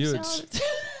 Yeah, that's you-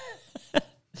 how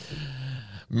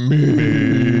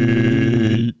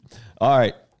Me. All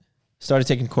right. Started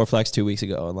taking Core Flex 2 weeks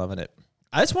ago and loving it.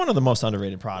 It's one of the most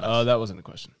underrated products. Oh, that wasn't a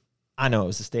question. I know it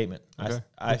was a statement. Okay.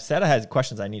 I said I had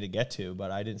questions I need to get to, but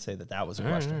I didn't say that was a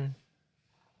question. All right.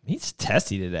 He's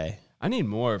testy today. I need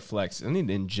more flex. I need an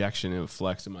injection of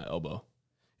flex in my elbow.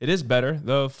 It is better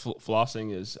though.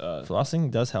 Flossing is.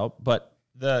 Flossing does help, but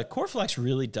the Core Flex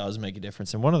really does make a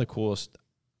difference. And one of the coolest,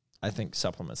 I think,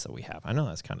 supplements that we have. I know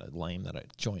that's kind of lame that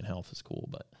joint health is cool,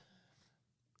 but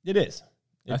it is.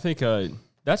 I think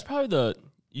that's probably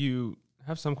you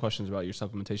have some questions about your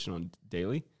supplementation on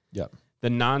daily. Yep. The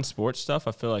non-sports stuff,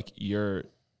 I feel like your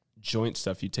joint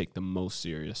stuff you take the most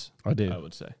serious. I do. I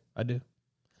would say. I do.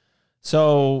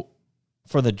 So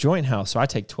for the joint health, so I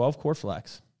take 12 Core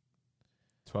Flex.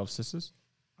 12 cisses?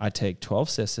 I take 12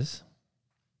 Cisses.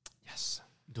 Yes.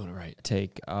 I'm doing it right. I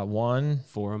take 1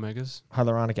 4 omegas?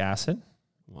 hyaluronic acid.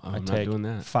 Well, I I'm take not doing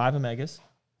that. 5 omegas.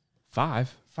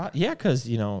 5? 5, yeah, because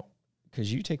you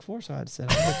take 4, so I said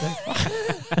I take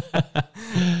 5.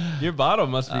 Your bottle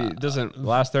must be doesn't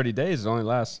last 30 days. It only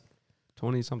lasts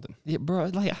 20 something. Yeah, bro,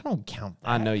 like I don't count that.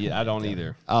 I know you. I don't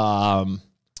either.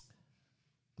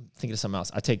 Thinking of something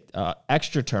else. I take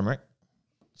extra turmeric,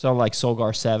 so like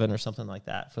Solgar 7 or something like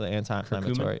that for the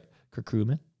anti-inflammatory.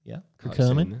 Curcumin, yeah,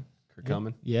 curcumin.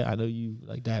 Curcumin. Yeah, I know you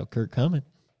like that. Curcumin.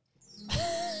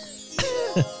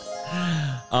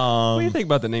 What do you think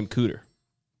about the name Cooter?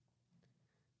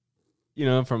 You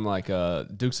know, from like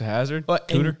Dukes of Hazzard. What?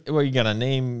 Cooter. Were you gonna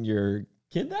name your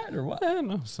kid that or what? I don't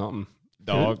know, something.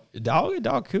 Dog. Dog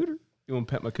Cooter. You want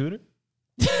to pet my Cooter?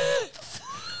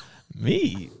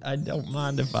 Me, I don't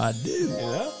mind if I do. You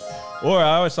know? Or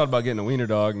I always thought about getting a wiener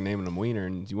dog and naming him Wiener.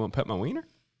 And do you want to pet my wiener?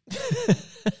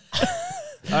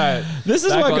 All right. This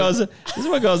is Back what on- goes. This is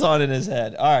what goes on in his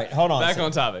head. All right, hold on. Back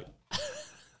on topic.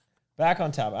 Back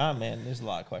on top. Oh man, there's a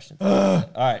lot of questions. All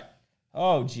right.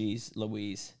 Oh geez,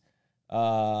 Louise.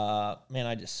 Man,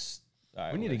 I just. All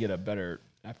right, We need to get a better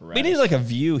apparatus. We need like a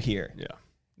view here. Yeah.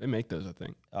 They make those, I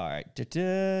think. All right.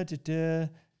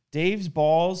 Dave's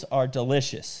balls are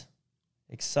delicious.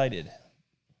 Excited.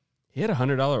 He had a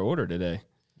 $100 order today.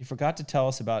 You forgot to tell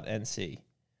us about NC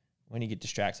when you get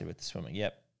distracted with the swimming.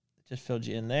 Yep. Just filled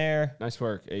you in there. Nice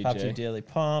work, Popped your AJ. daily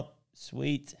pump.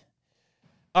 Sweet.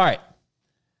 All right.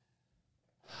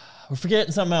 We're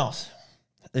forgetting something else.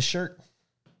 This shirt.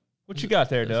 What you got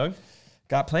there, Doug?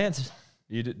 Got plants.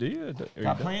 You do you? Or you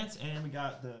Got don't? plants, and we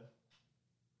got the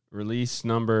Release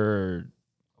number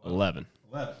 11.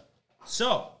 11.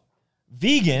 So,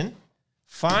 vegan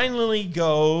finally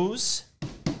goes.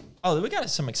 Oh, we got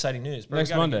some exciting news. Bro.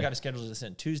 Next Monday. We got to schedule this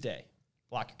in Tuesday.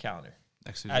 Block your calendar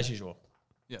Next week. as usual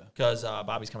Yeah. because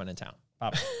Bobby's coming in town.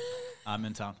 Bobby. I'm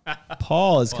in town.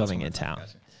 Paul is Paul's coming in town.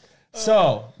 Gotcha.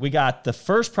 So we got the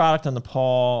first product on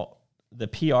the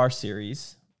PR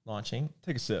series launching.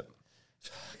 Take a sip.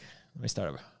 Let me start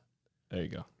over. There you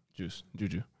go.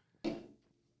 Juju.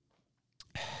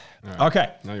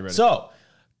 Okay. Now you're ready. So,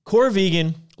 Core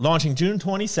Vegan launching June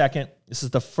 22nd. This is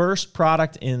the first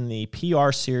product in the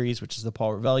PR series, which is the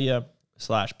Paul Revelia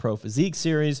 / Pro Physique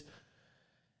series.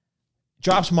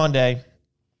 Drops Monday.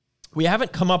 We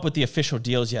haven't come up with the official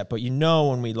deals yet, but you know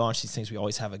when we launch these things, we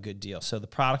always have a good deal. So the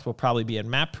product will probably be at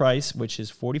MAP price, which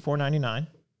is $44.99.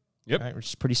 Yep. Right, which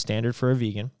is pretty standard for a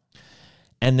vegan.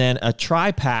 And then a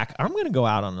tri-pack. I'm going to go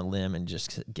out on a limb and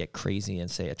just get crazy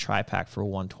and say a tri-pack for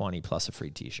 $120 plus a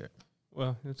free T-shirt.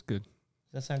 Well, that's good. Does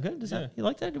that sound good? Does Yeah. that you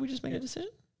like that? Did we just make a decision?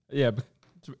 Yeah, but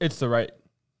it's the right.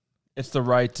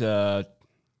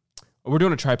 We're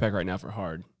doing a tri-pack right now for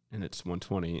hard, and it's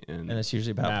 120, And it's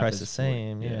usually about MAP price is the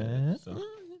same. Yeah. so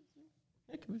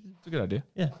it's a good idea.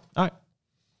 Yeah. All right.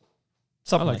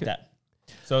 Something I like like it. that.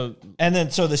 So And then,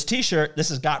 so this T-shirt, this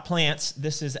has Got Plants.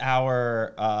 This is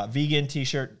our vegan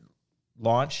T-shirt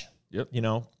launch. Yep. You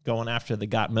know, going after the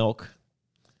Got Milk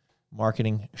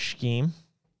marketing scheme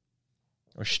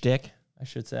or shtick, I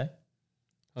should say.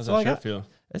 how's So I that shirt got- feel?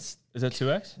 It's Is that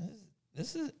 2X?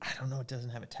 this is I don't know. It doesn't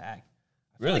have a tag.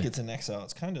 I feel Really? like it's an XL.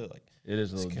 It's kind of like It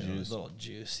is a it's little kind of juice. a little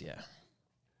juice. Yeah.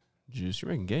 Juice,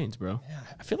 you're making gains, bro. Yeah.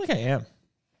 I feel like I am.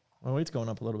 My weight's going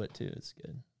up a little bit too. It's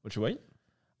good. What's your weight?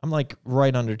 I'm like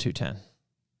right under 210 in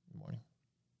the morning.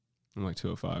 I'm like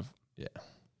 205. Yeah.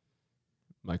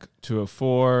 Like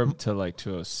 204 to like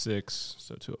 206,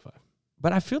 so 205.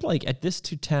 But I feel like at this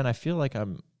 210, I feel like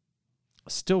I'm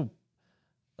still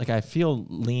like I feel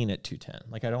lean at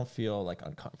 210. Like I don't feel like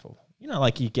uncomfortable. You know,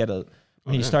 like you get when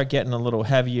you yeah. start getting a little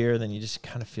heavier, then you just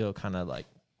kind of feel kind of like.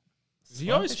 Do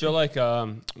you always feel like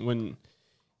when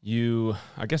you,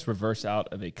 I guess, reverse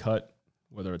out of a cut,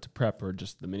 whether it's a prep or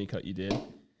just the mini cut you did,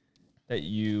 that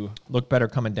you Look better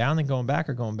coming down than going back,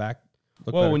 or going back?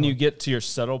 Look well better when you going- get to your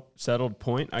settled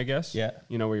point, I guess. Yeah.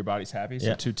 You know where your body's happy. So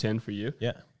Yeah. 210 for you.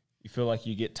 Yeah. You feel like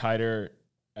you get tighter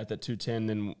at the 210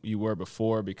 than you were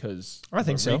before because I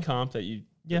think of so. recomp that you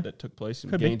Yeah. that took place, some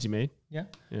Could be. gains you made. Yeah.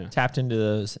 Yeah. Tapped into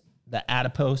the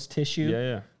adipose tissue.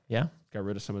 Yeah. Yeah. Got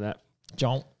rid of some of that.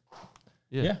 Don't.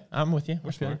 Yeah. I'm with you. We're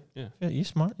I feel smart. it. Yeah. Yeah, you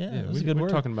smart. Yeah. That was a we- good we're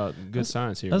word. talking about good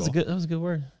science here. That was a Ball. good. That was a good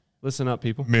word. Listen up,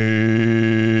 people.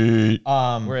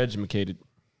 Um, We're educated.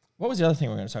 what was the other thing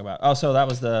we were going to talk about? Oh, so that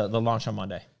was the launch on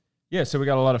Monday. Yeah, so we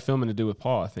got a lot of filming to do with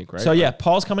Paul, I think, right? So yeah,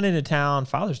 Paul's coming into town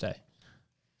Father's Day.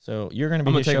 So you're going to be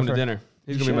I'm gonna his take him to chauffeur. dinner.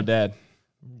 He's You gonna be my should. dad.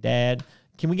 Dad,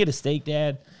 can we get a steak,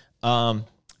 Dad? And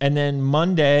then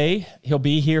Monday he'll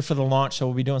be here for the launch, so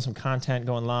we'll be doing some content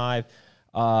going live.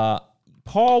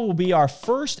 Paul will be our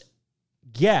first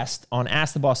guest on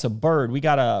Ask the Boss. So Bird, we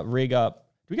got to rig up.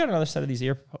 Do we got another set of these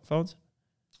earphones?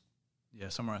 Yeah,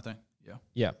 somewhere I think. Yeah.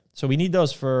 Yeah. So we need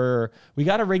those we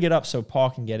got to rig it up so Paul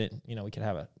can get it. You know, we can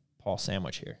have a Paul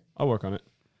sandwich here. I'll work on it.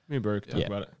 Me and Berg talk Yeah.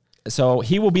 about it. So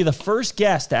he will be the first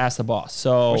guest to Ask the Boss.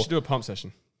 So We should do a pump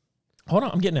session. hold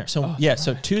on, I'm getting there. So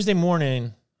so Tuesday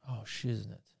morning. Oh,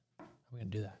 shiznit. How are we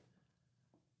going to do that?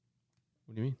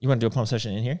 What do you mean? You want to do a pump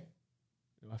session in here?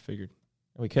 I figured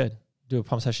We could do a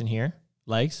pump session here.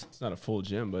 Legs. it's not a full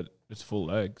gym, but it's full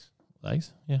legs.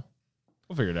 Legs. Yeah.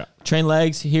 We'll figure it out. Train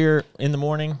legs here in the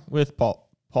morning with Paul.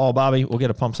 Bobby. We'll get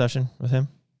a pump session with him.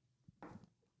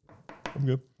 I'm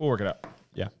good. We'll work it out.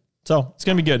 Yeah. So it's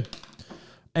going to be good.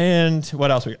 And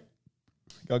what else we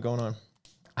got going on?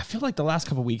 I feel like the last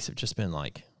couple of weeks have just been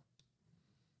like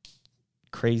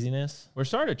craziness. We're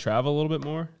starting to travel a little bit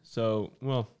more. So,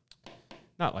 well,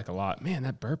 not like a lot. Man,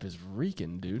 that burp is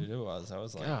reeking, dude. It was. I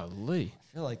was like, Golly.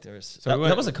 I feel like there's. So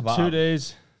that was a kebab. 2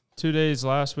 days. 2 days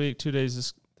last week. 2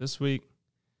 days this week.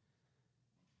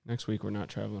 Next week we're not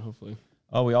traveling. Hopefully.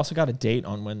 Oh, we also got a date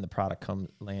on when the product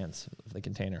lands the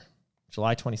container,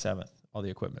 July 27th. All the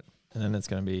equipment, and then it's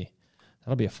gonna be.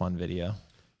 That'll be a fun video.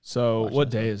 So Watch what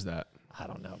it. day is that? I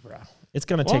don't know, bro. It's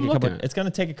gonna Well, take I'm a couple. looking. It's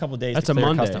gonna take a couple days. That's to a clear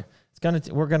Monday. Custom. It's gonna.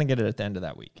 We're gonna get it at the end of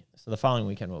that week. So the following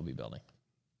weekend we'll be building.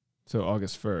 So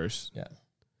August 1st. Yeah.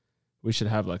 We should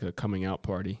have like a coming out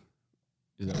party.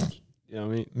 Is that you know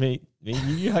what I mean?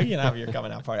 You can have your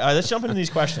coming out party. All right, let's jump into these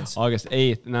questions. August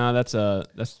 8th. No, that's a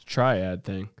triad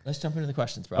thing. Let's jump into the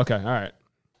questions, bro. Okay, all right.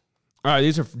 All right,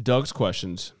 these are Doug's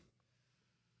questions.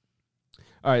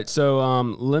 All right, so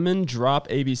Lemon Drop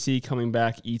ABC coming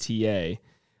back ETA.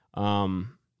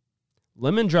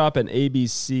 Lemon Drop and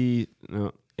ABC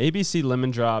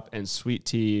Lemon Drop and Sweet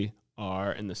Tea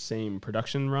are in the same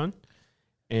production run.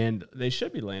 And they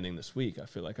should be landing this week, I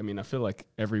feel like. I mean, I feel like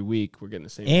every week we're getting the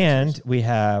same And answers. we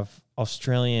have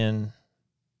Australian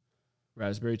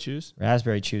Raspberry Chews,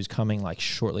 raspberry chews coming like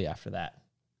shortly after that.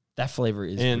 That flavor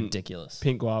is And ridiculous.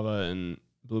 pink guava, and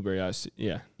blueberry ice.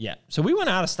 Yeah. Yeah. So we went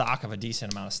out of stock of a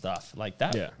decent amount of stuff like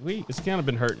that. Yeah. It's kind of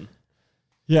been hurting.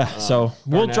 Yeah. So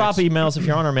we'll Burn drop Axe. emails if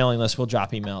you're on our mailing list. We'll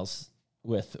drop emails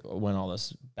with when all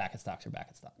those back in stocks are back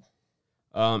in stock.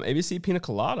 ABC Pina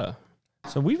Colada.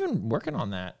 So we've been working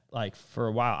on that like for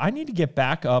a while. I need to get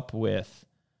back up with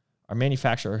our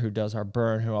manufacturer who does our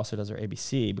burn, who also does our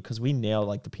ABC, because we nailed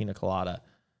like the pina colada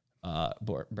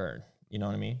burn. You know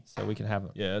what I mean? So we can have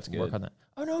Yeah, that's work good. on that.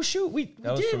 Oh no, shoot, we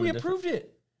That was did. from a We different- approved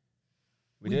it.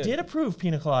 We did. did approve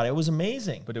pina colada. It was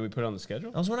amazing. But did we put it on the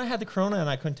schedule? That was when I had the Corona and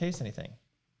I couldn't taste anything.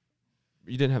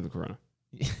 You didn't have the Corona.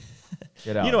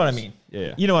 Get out. You know what I mean?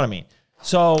 Yeah. You know what I mean.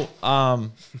 So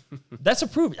that's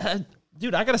approved.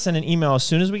 Dude, I got to send an email as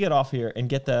soon as we get off here and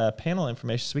get the panel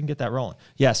information so we can get that rolling.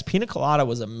 Yes, pina colada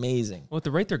was amazing. Well, at the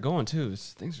rate they're going too,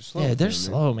 things are slow. Yeah, they're man.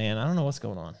 slow, man. I don't know what's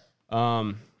going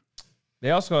on.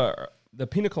 They also the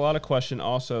pina colada question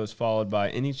also is followed by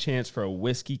any chance for a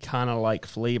whiskey kind of like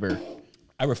flavor.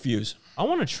 I refuse. I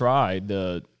want to try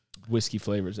the whiskey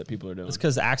flavors that people are doing. It's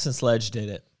because Accent Sledge did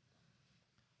it.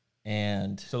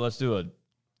 And So let's do a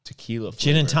tequila flavor.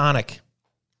 gin and tonic.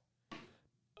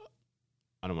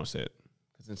 I don't want to say it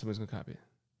because then somebody's gonna copy it.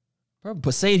 Bro,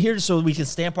 but say it here so we can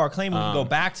stamp our claim. We can go Um,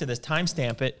 back to this,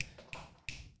 timestamp it.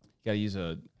 You got to use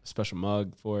a special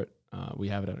mug for it. We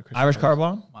have it at a Christmas Irish party.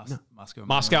 Car Bomb?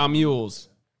 Moscow Mules.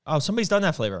 Oh, somebody's done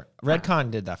that flavor. Red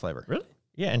Con did that flavor. Really?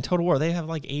 Yeah, in Total War, they have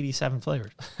like 87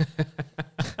 flavors.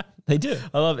 They do.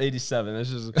 I love 87.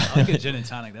 This is I like a gin and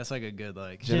tonic. That's like a good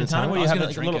like. Gin and tonic, what do I you was have gonna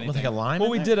like a drink little with like a anything. lime?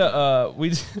 well, in we there?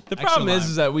 did the problem lime.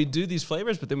 is that we do these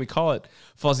flavors, but then we call it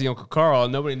Fuzzy Uncle Carl,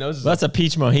 and nobody knows. Well, that's a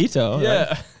peach mojito. right?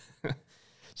 yeah.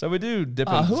 So we do dip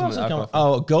into Who some else is coming?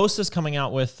 alcohol. Oh, Ghost is coming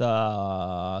out with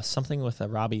something with a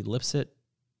Robbie Lipset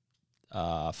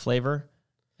flavor,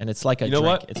 and it's like a You know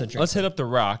drink. what? It's a drink. Let's hit up The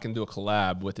Rock and do a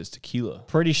collab with his tequila.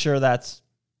 Pretty sure that's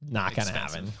not going to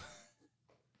Expensive. happen.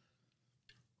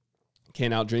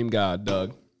 Can't outdream God,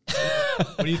 Doug.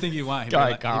 What do you think you want? He'd be All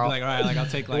right, like, he'd be Carl. like, all right, like I'll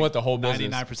take I like want the whole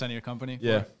business. 99% of your company.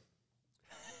 Yeah.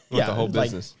 For- Want the whole like,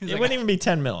 business. It wouldn't even be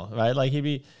 10 mil, right? Like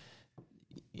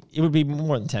it would be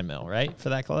more than 10 mil, right? For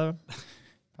that collab?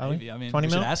 Probably Maybe. I mean, 20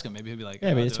 we should mil? ask him. Maybe he'll be like, Yeah,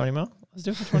 maybe I'll it's do it. 20 mil. Let's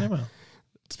do it for 20 mil.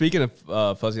 Speaking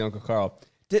of Fuzzy Uncle Carl,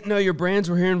 didn't know your brands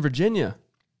were here in Virginia.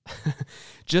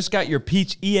 Just got your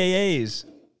peach EAAs.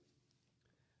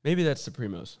 Maybe that's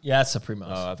Supremos. Yeah, that's Supremos.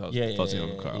 Oh, I thought it was Fuzzy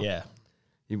Uncle Carl. Yeah.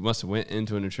 He must have went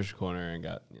into a nutrition corner and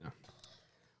got,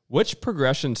 Which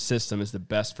progression system is the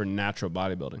best for natural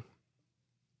bodybuilding?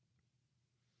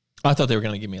 I thought they were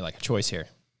going to give me like a choice here.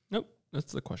 Nope,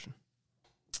 that's the question.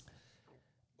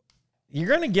 You're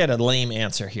going to get a lame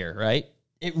answer here, right?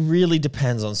 It really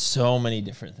depends on so many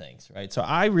different things, right? So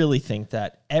I really think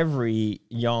that every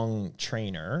young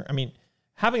trainer, I mean,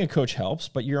 having a coach helps,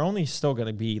 but you're only still going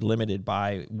to be limited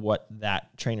by what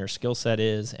that trainer's skill set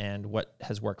is and what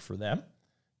has worked for them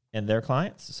and their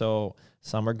clients. So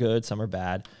some are good, some are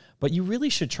bad, but you really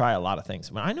should try a lot of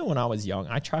things. I know when I was young,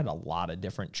 I tried a lot of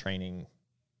different training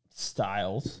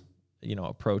styles,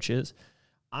 approaches.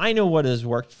 I know what has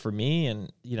worked for me,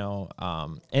 and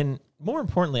and more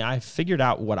importantly, I figured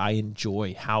out what I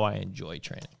enjoy, how I enjoy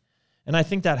training, and I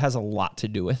think that has a lot to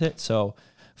do with it. So,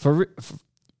 for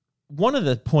one of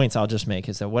the points I'll just make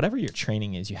is that whatever your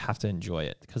training is, you have to enjoy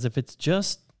it, because if it's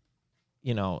just,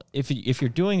 if you're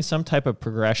doing some type of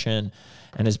progression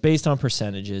and it's based on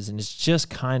percentages and it's just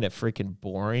kind of freaking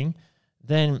boring,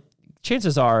 then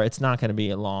chances are it's not going to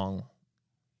be a long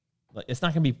Like, it's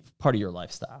not going to be part of your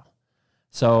lifestyle.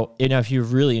 So, if you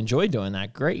really enjoy doing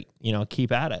that, great,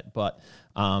 keep at it. But,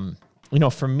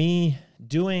 for me,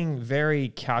 doing very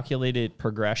calculated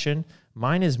progression,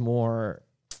 mine is more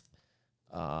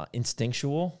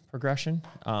instinctual progression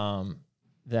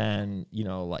than,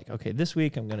 like, okay, this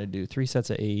week I'm going to do 3 sets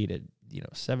of 8 at,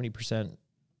 70%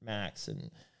 max.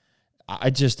 And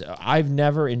I've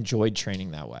never enjoyed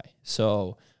training that way.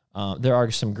 So there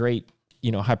are some great,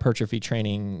 hypertrophy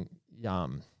training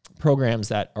programs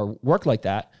that work like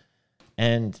that.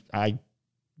 And I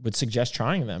would suggest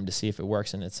trying them to see if it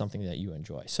works and it's something that you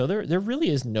enjoy. So there really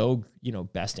is no,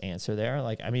 best answer there.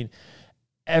 Like,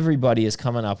 everybody is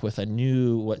coming up with a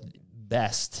new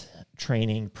best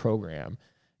training program.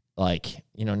 Like,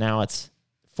 now it's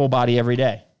full body every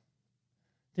day.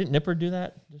 Didn't Nipper do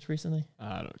that just recently?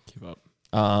 I don't keep up.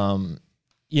 Or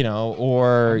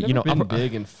I've never been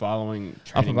big in following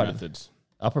training methods.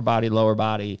 Upper body, lower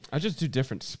body. I just do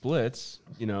different splits.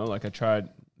 Like I tried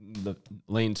the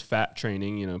Lane's fat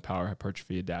training, power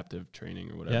hypertrophy adaptive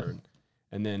training or whatever,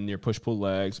 and then your push pull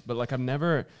legs. But like I've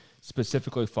never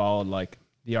specifically followed like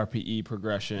the RPE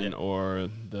progression or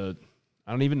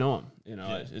I don't even know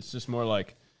them. It's just more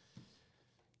like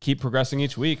keep progressing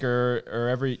each week or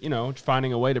every,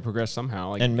 finding a way to progress somehow,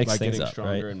 like and mix by things getting up,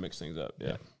 stronger right? and mix things up.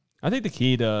 Yeah. I think the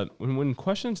key to when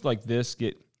questions like this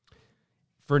get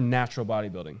for natural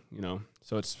bodybuilding,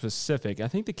 so it's specific. I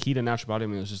think the key to natural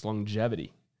bodybuilding is just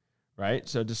longevity, right?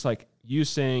 So just like you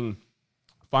saying,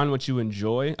 find what you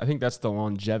enjoy. I think that's the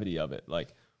longevity of it.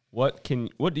 Like what do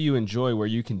you enjoy where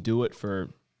you can do it for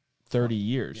 30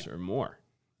 years or more,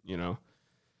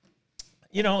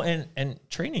 And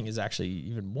training is actually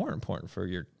even more important for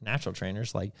your natural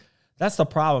trainers. Like that's the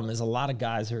problem is a lot of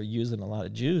guys who are using a lot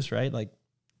of juice, right? Like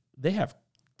they have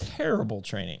terrible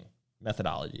training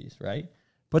methodologies, right?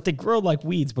 But they grow like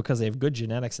weeds because they have good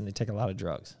genetics and they take a lot of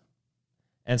drugs.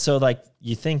 And so like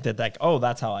you think that like, oh,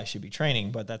 that's how I should be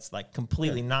training, but that's like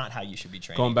completely not how you should be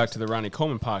training. Going back to the Ronnie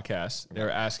Coleman podcast, they were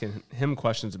asking him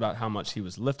questions about how much he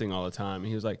was lifting all the time. And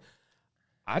he was like,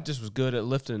 I just was good at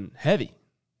lifting heavy.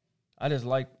 I just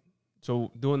like,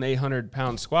 so doing the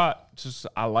 800-pound squat,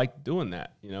 I like doing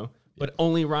that, But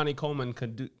only Ronnie Coleman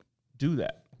could do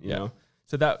that, you know?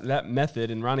 So that method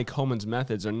and Ronnie Coleman's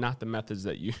methods are not the methods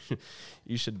that you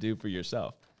should do for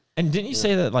yourself. And didn't you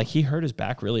say that like he hurt his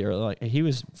back really early? Like he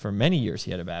was for many years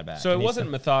he had a bad back. So it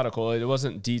wasn't methodical. It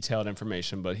wasn't detailed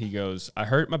information. But he goes, I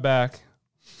hurt my back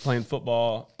playing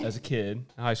football as a kid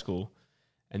in high school,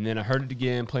 and then I hurt it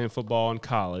again playing football in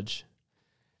college,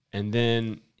 and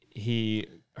then he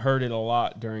hurt it a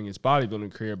lot during his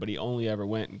bodybuilding career. But he only ever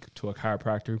went to a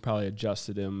chiropractor who probably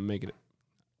adjusted him, make it.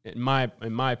 In my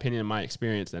opinion, in my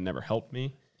experience, that never helped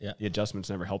me. Yeah. The adjustments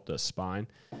never helped the spine.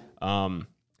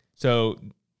 So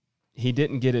he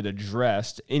didn't get it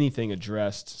anything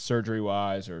addressed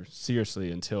surgery-wise or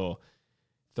seriously until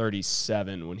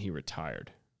 37 when he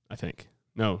retired, I think.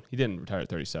 No, he didn't retire at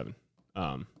 37.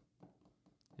 In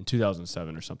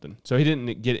 2007 or something. So he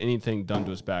didn't get anything done to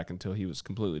his back until he was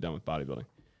completely done with bodybuilding,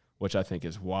 which I think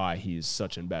is why he's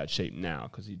such in bad shape now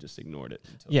because he just ignored it.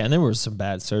 Yeah, and there were some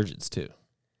bad surgeons too.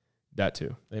 That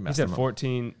too. They He's had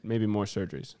 14, maybe more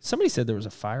surgeries. Somebody said there was a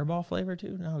Fireball flavor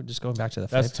too. No, just going back to the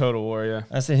That's flavor. Total War, yeah.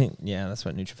 That's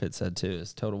what NutriFit said too.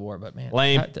 Is Total War, but man,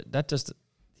 lame. That's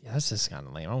just kind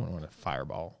of lame. I don't want a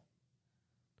Fireball.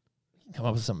 You can come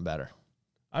up with something better.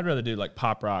 I'd rather do like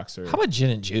Pop Rocks or. How about gin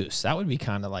and juice? That would be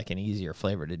kind of like an easier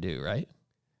flavor to do, right?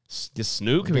 Just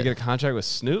Snoop? Can we get a contract with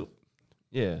Snoop?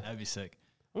 Yeah. That'd be sick.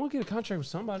 I want to get a contract with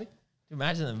somebody.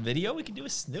 Imagine the video we could do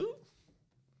with Snoop.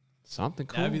 Something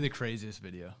cool. That'd be the craziest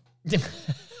video.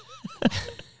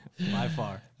 By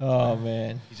far. Oh,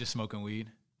 man. He's just smoking weed.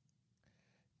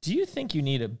 Do you think you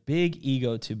need a big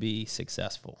ego to be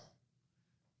successful?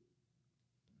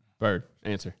 Bird,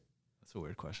 answer. That's a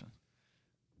weird question.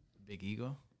 Big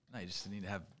ego? No, you just need to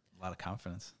have a lot of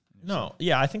confidence. No.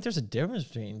 Yeah, I think there's a difference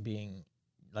between being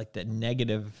like the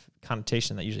negative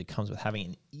connotation that usually comes with having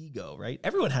an ego, right?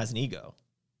 Everyone has an ego.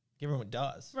 Everyone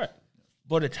does. Right.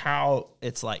 But it's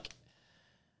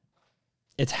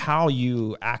how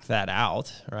you act that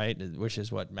out, right? Which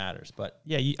is what matters. But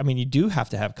yeah, you do have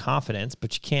to have confidence,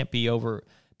 but you can't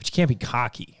be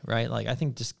cocky, right? Like I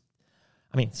think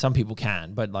some people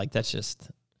can, but like that's just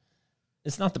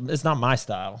it's not my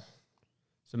style.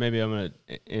 So maybe I'm going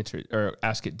to answer or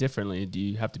ask it differently. Do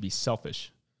you have to be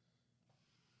selfish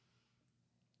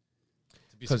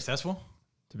to be successful?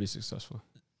 To be successful.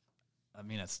 I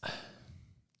mean, it's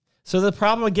so the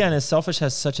problem again is selfish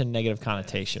has such a negative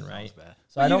connotation, right? bad.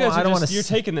 So I don't want to. You're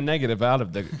taking the negative out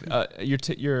of the.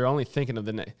 You're only thinking of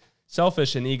the.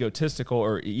 selfish and egotistical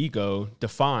or ego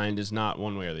defined is not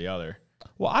one way or the other.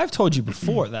 Well, I've told you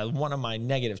before that one of my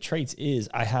negative traits is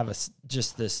I have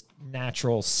just this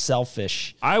natural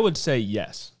selfish. I would say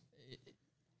yes.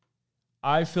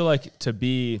 I feel like to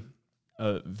be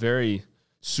a very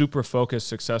super focused,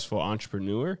 successful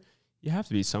entrepreneur, you have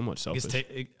to be somewhat selfish.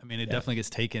 It definitely gets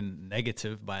taken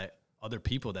negative by other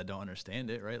people that don't understand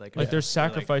it, right? Like there's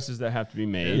sacrifices that have to be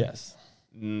made. Yes.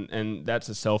 And that's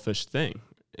a selfish thing.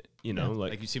 You know,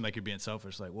 like you seem like you're being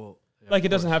selfish. Like, well, yeah, like it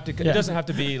doesn't have to. It doesn't have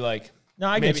to be like. No,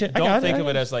 I get you. Don't think of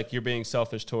it as like you're being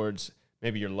selfish towards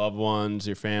maybe your loved ones,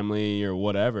 your family, or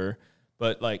whatever.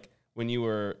 But like when you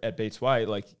were at Bates White,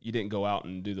 like you didn't go out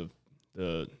and do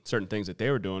the certain things that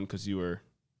they were doing because you were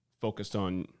focused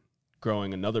on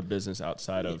growing another business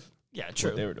outside of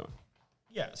what they were doing.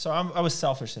 Yeah, so I was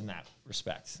selfish in that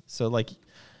respect. So like,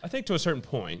 I think to a certain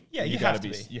point, you you have to be.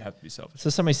 be. You have to be selfish. So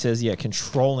somebody says,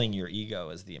 controlling your ego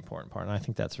is the important part, and I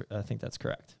think that's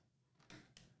correct.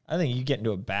 I think you get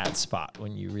into a bad spot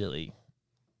when you really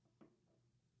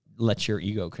let your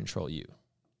ego control you.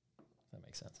 That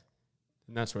makes sense.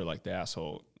 And that's where like the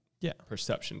asshole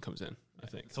perception comes in, I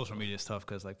think. Social media is tough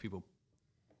because like people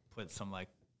put some like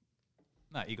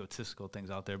not egotistical things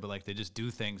out there, but like they just do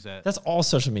things that's all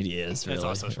social media is. Really, that's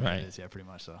all social media right? is, yeah, pretty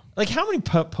much so. Like how many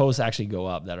posts actually go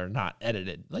up that are not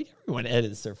edited? Like everyone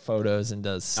edits their photos and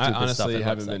does stupid I stuff. honestly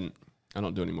haven't been. I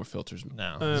don't do any more filters.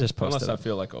 No, just post unless it. I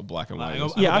feel like a black and white.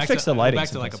 I fixed the lighting. Back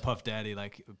to like a Puff Daddy,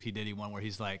 like P Diddy one where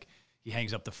he's like he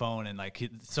hangs up the phone and like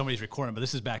somebody's recording, but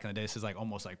this is back in the day. This is like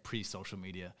almost like pre-social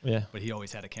media. Yeah. But he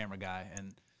always had a camera guy,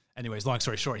 and anyways, long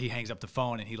story short, he hangs up the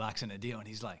phone and he locks in a deal, and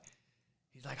he's like,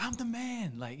 I'm the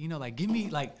man. Like, you know, like give me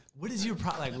like what is your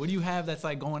like what do you have that's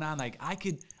like going on? Like I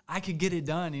could get it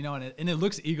done, you know, and it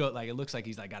looks ego like it looks like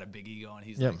he's like got a big ego and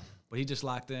he's like, but he just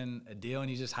locked in a deal and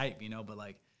he's just hype, you know, but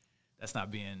like that's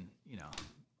not being, you know,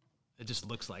 it just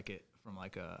looks like it from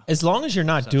like a. As long as you're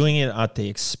not doing it at the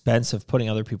expense of putting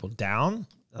other people down,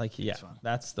 like,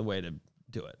 that's the way to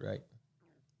do it, right?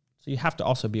 So you have to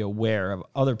also be aware of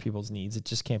other people's needs. It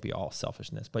just can't be all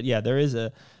selfishness. But yeah, there is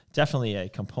definitely a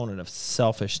component of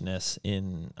selfishness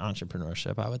in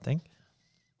entrepreneurship, I would think.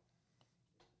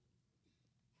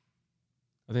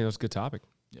 I think that's a good topic.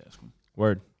 Yeah, that's cool.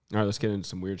 Word. All right, let's get into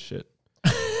some weird shit.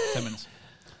 10 minutes.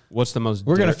 What's the most?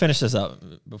 We're going to finish this up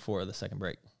before the second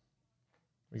break.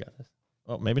 We got this.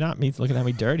 Oh, maybe not. Me's looking at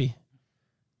me dirty.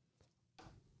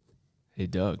 Hey,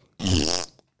 Doug.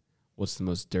 What's the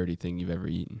most dirty thing you've ever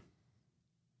eaten?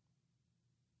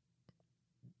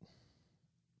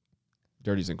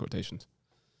 Dirty's in quotations.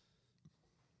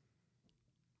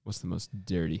 What's the most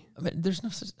dirty? I mean, there's no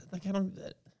such, like, I don't.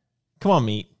 Come on,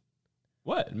 Meat.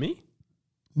 What, me?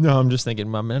 No, I'm just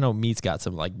thinking, I know Meat's got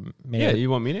some, like, mayo, Yeah, you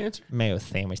want me to answer? mayo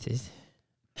sandwiches.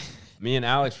 Me and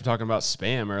Alex were talking about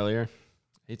Spam earlier.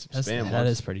 Ate some Spam That once.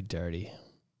 is pretty dirty.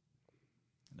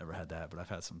 Never had that, but I've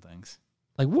had some things.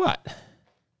 Like what? I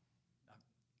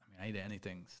mean, I eat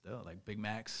anything still, like Big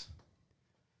Macs.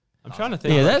 I'm trying to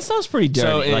think. Yeah, that sounds pretty dirty.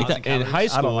 So in, like that, in high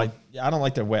school, I don't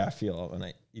like the way I feel when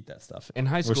I eat that stuff. in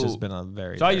high school, which has been a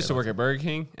very. so I used to work at Burger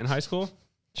King in high school.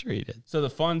 Sure, you did. So the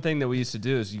fun thing that we used to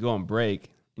do is you go on break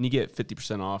and you get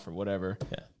 50% off or whatever.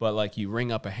 Yeah. But like you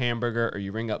ring up a hamburger or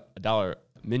you ring up $1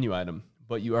 menu item,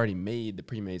 but you already made the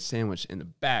pre-made sandwich in the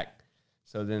back.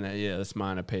 So then, that's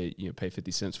mine. I pay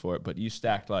 50 cents for it. But you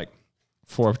stacked like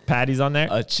 4 patties on there.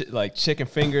 like chicken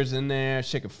fingers in there,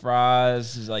 chicken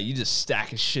fries. It's like you just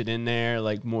stacking shit in there,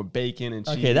 like more bacon and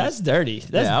cheese. Okay, that's dirty.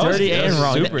 That's that was- dirty that and was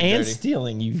wrong super and dirty.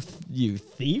 stealing. You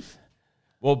thief.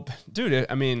 Well, dude,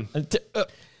 I mean,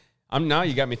 now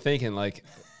you got me thinking. Like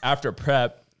after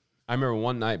prep, I remember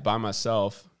one night by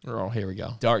myself. Oh, here we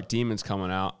go. Dark Demons coming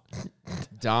out.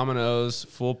 Domino's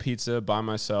full pizza by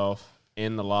myself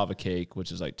and the lava cake,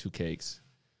 which is like 2 cakes,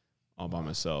 all by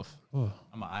myself. I'm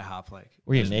an IHOP like.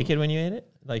 Were you naked when you ate it?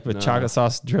 Like with No. chocolate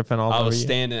sauce dripping all I over was you?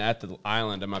 standing at the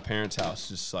island at my parents' house,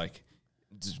 just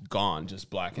gone, just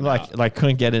blacking out. Like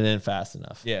couldn't get it in fast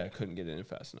enough. Yeah, I couldn't get it in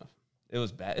fast enough. It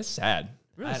was bad. It's sad.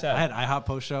 Really I sad. had IHOP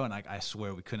post show, and like I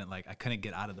swear we couldn't I couldn't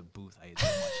get out of the booth. I ate so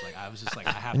much. Like I was just like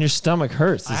I have. And your stomach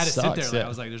hurts. I had to It sucks, sit there. Like, yeah. I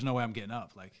was like, "There's no way I'm getting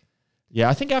up." Like Yeah,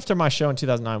 I think after my show in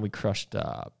 2009, we crushed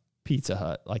Pizza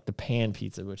Hut, like the pan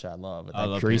pizza, which I love. With I that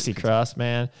love greasy pan pizza. crust,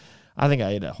 man. I think I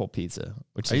ate a whole pizza,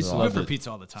 which I is used to a I lot. go love for the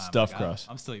pizza all the time. stuffed like, crust.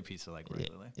 I'm still eat pizza like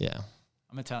regularly. Yeah,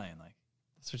 I'm Italian. Like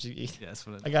that's what you eat. yeah, that's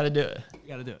what I got to do it. you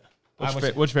got to do it. What's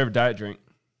your favorite diet drink?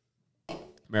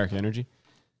 American Energy.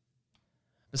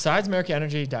 Besides American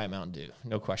Energy, Diet Mountain Dew,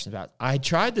 no questions about it. I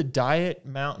tried the the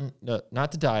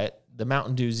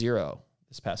Mountain Dew Zero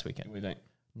this past weekend. What do you think?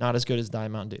 Not as good as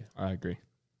Diet Mountain Dew. I agree.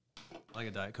 I like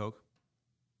a Diet Coke.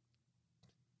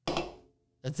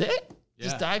 That's it?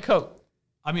 Just Yeah. Diet Coke.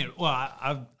 I mean, well,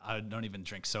 I don't even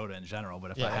drink soda in general,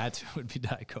 but if I had to, it would be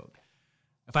Diet Coke.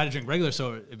 If I had to drink regular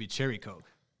soda, it'd be cherry Coke.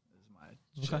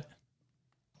 This is my shit.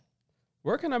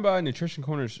 Where can I buy a Nutrition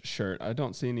Corners shirt? I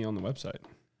don't see any on the website.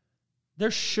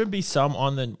 There should be some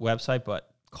on the website, but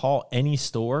call any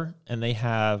store and they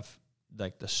have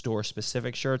like the store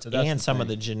specific shirts that's and the some of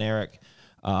thing. the generic,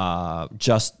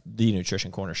 just the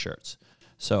Nutrition Corner shirts.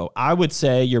 So I would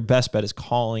say your best bet is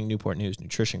calling Newport News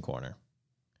Nutrition Corner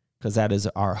because that is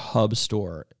our hub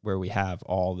store where we have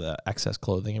all the excess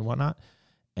clothing and whatnot.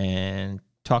 And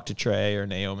talk to Trey or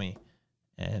Naomi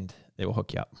and they will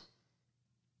hook you up.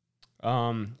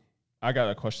 I got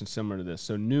a question similar to this.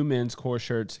 So new men's core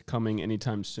shirts coming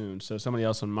anytime soon. So somebody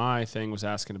else on my thing was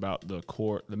asking about the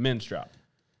men's drop.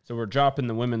 So we're dropping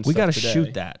the women's. We got to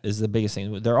shoot that is the biggest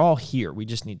thing. They're all here. We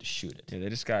just need to shoot it. Yeah, they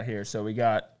just got here. So we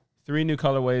got 3 new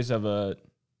colorways of a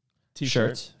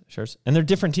t-shirt. Shirts. And they're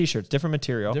different t-shirts, different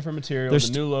material. Different material, There's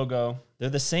the new logo. They're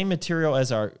the same material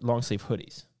as our long sleeve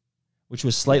hoodies, which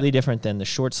was slightly different than the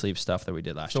short sleeve stuff that we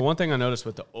did last So year. one thing I noticed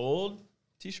with the old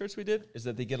t-shirts we did is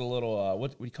that they get a little,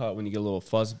 what do you call it when you get a little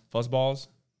fuzz balls?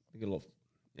 You get a little,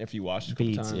 if you wash it a couple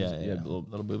Beads, times. yeah. Little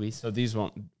boobies. So these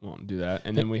won't do that.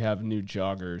 And then we have new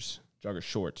jogger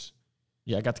shorts,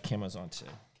 Yeah, I got the camos on too.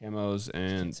 camos,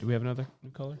 and do we have another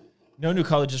new color? No new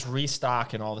color, just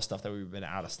restock and all the stuff that we've been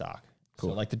out of stock.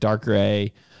 Cool. So like the dark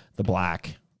gray, the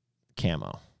black,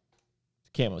 camo.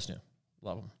 Camo's new.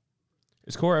 Love them.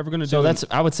 Is Core ever going to do? So that's,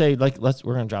 I would say, like,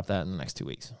 we're gonna drop that in the next 2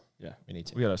 weeks. yeah. We need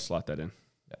to. We got to slot that in.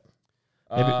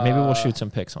 Maybe we'll shoot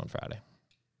some pics on Friday.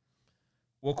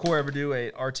 Will Core ever do a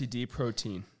RTD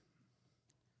protein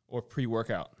or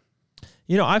pre-workout?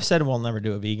 You know, I've said we'll never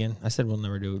do a vegan. I said we'll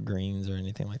never do greens or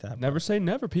anything like that. Never say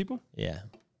never, people. Yeah.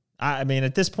 I mean,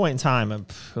 at this point in time,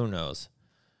 who knows?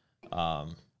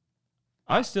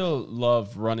 I still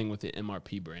love running with the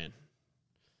MRP brand.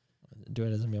 Do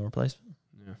it as a meal replacement.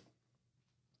 Yeah.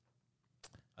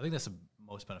 I think that's the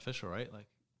most beneficial, right? Like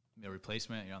meal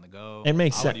replacement, you're on the go. It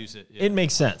makes I sense. would use it. Yeah. It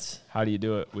makes sense. How do you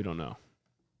do it? We don't know.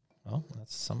 Well,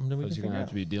 that's something that we can Because you're figure going to out. have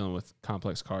to be dealing with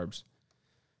complex carbs.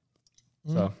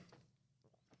 Mm. So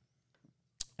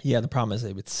Yeah, the problem is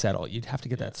they would settle. You'd have to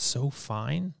get that so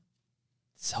fine.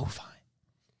 So fine.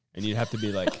 and you'd have to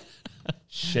be like,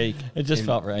 shake. It just in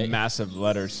felt right. Massive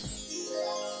letters.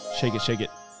 Shake it, shake it.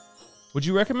 Would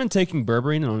you recommend taking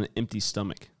berberine on an empty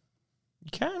stomach?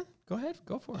 You can. Go ahead.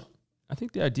 Go for it. I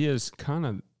think the idea is kind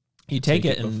of You take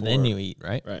it and before. then you eat,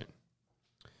 right? right.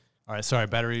 All right, sorry,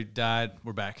 battery died.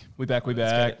 We're back. We back. Let's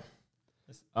get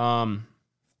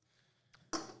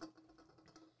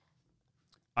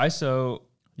ISO.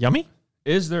 Yummy?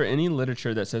 Is there any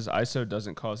literature that says ISO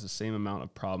doesn't cause the same amount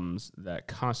of problems that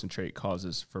concentrate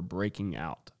causes for breaking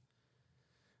out?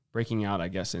 Breaking out, I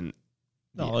guess, in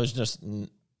No, there's just,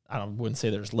 wouldn't say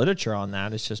there's literature on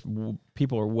that. It's just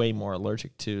people are way more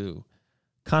allergic to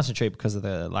concentrate because of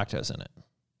the lactose in it.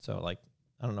 So, like,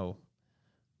 I don't know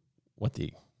what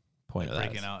the point Like of that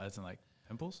breaking is. out as in like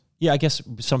pimples. Yeah, I guess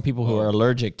some people who are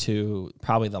allergic to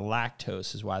probably the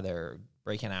lactose is why they're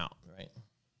breaking out, right?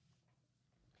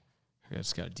 I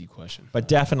just got a D question. But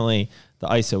definitely the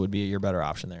ISO would be your better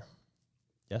option there.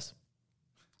 Yes?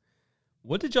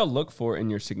 What did y'all look for in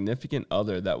your significant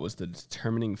other that was the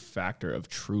determining factor of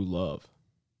true love?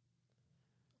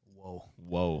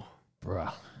 Whoa.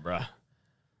 Bruh. Bruh.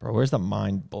 Bro, where's the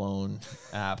mind blown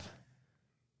app?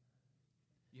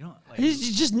 You don't like. You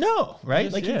just know, right?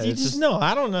 Just- Like yeah, you it's just just- know.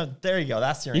 I don't know. There you go.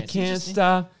 That's your You answer. can't just need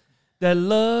stop that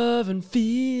love and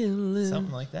feeling.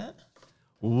 something like that.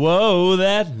 Whoa,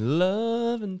 that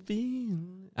love and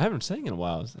feeling. I haven't sang in a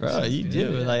while. Bro, you do.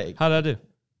 Like How did I do?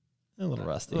 a little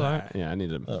rusty. All right. Yeah, I need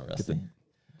to little get rusty. the.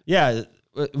 Yeah.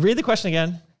 Read the question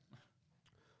again.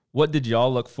 What did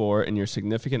y'all look for in your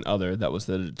significant other that was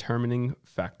the determining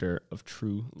factor of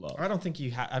true love? I don't think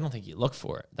you I don't think you look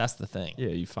for it. That's the thing. Yeah,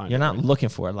 you find You're it, not right? looking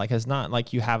for it. Like it's not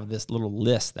like you have this little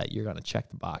list that you're gonna check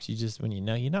the box. You just when you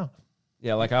know, you know.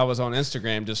 Yeah, like I was on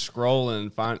Instagram just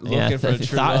scrolling, looking for the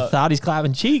true love. Thought he's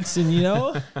clapping cheeks, and you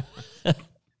know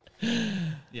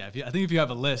Yeah, I think if you have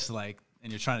a list like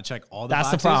and you're trying to check all the that's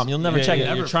the boxes, problem. You'll never Yeah, check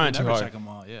yeah, it. you're trying too never hard. check them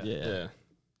all. Yeah. Yeah.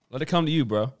 Let it come to you,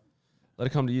 bro. Let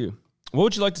it come to you. What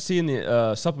would you like to see in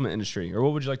the supplement industry? Or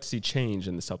what would you like to see change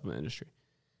in the supplement industry?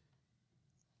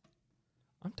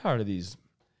 I'm tired of these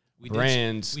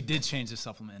brands. We did change the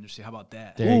supplement industry. How about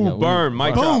that? There you Ooh, go. burn,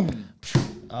 mic drop.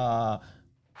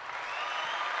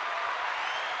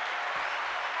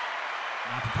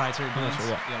 Non-proprietary blends. sure,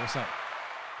 yeah. Yeah, what's up?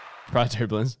 Proprietary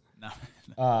blends.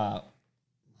 No.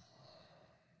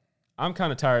 I'm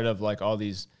kind of tired of like all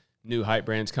these new hype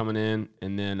brands coming in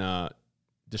and then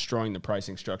destroying the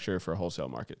pricing structure for wholesale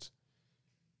markets.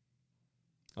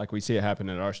 Like we see it happen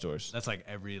at our stores. That's like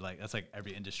every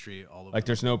industry all over. Like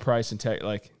there's no price in tech.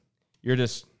 Like you're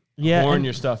just Yeah, pouring and-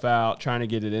 your stuff out, trying to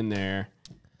get it in there.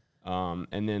 And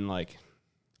then like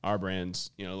our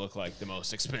brands, look like the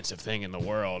most expensive thing in the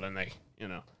world. And they,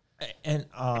 And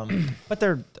but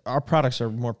our products are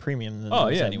more premium than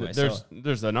those anyway.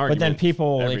 There's an argument. But then people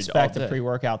all expect day. a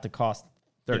pre-workout to cost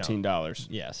 $13.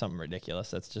 Yeah, something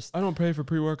ridiculous. That's just. I don't pay for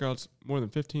pre-workouts more than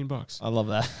 $15. I love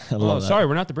that. I love that. Sorry,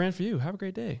 we're not the brand for you. Have a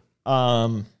great day.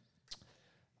 I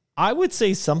would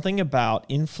say something about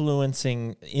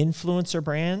influencing influencer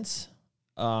brands.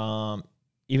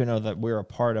 Even though that we're a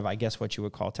part of, I guess, what you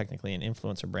would call technically an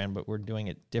influencer brand, but we're doing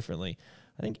it differently.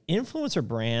 I think influencer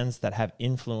brands that have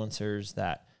influencers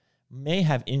that may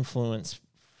have influence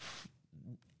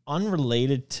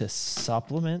unrelated to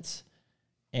supplements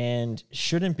and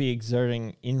shouldn't be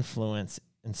exerting influence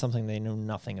in something they know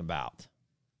nothing about.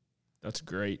 That's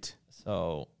great.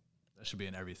 So that should be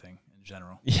in everything in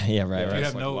general. yeah, right.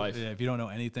 If you right. have if you don't know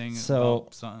anything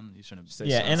about something, you shouldn't.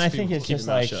 Yeah, and I think it's just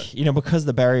like, because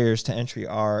the barriers to entry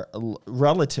are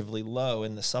relatively low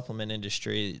in the supplement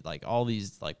industry, like all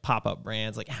these like pop-up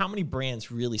brands, like how many brands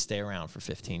really stay around for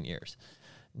 15 years?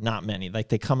 Not many. Like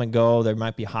they come and go, they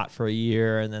might be hot for a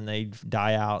year and then they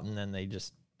die out and then they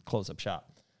just close up shop.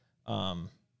 I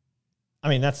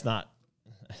mean, that's not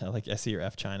like I see your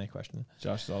F China question.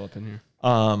 Josh is all up in here.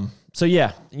 So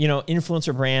yeah,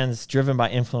 influencer brands driven by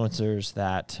influencers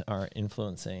that are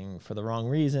influencing for the wrong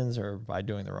reasons or by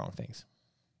doing the wrong things.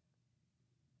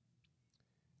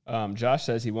 Josh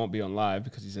says he won't be on live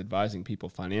because he's advising people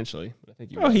financially. But I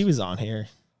think he was on here.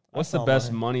 What's the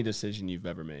best money decision you've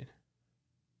ever made?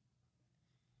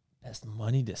 Best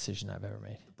money decision I've ever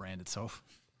made. The brand itself.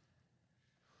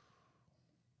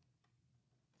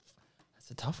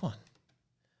 That's a tough one.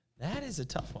 That is a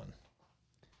tough one.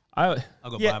 I'll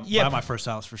go buy my first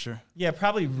house for sure. Yeah,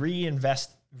 probably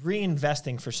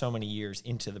reinvesting for so many years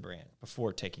into the brand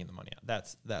before taking the money out.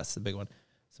 That's the big one.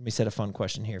 Somebody said a fun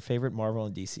question here. Favorite Marvel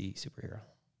and DC superhero?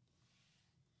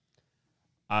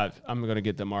 I'm going to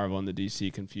get the Marvel and the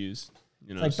DC confused.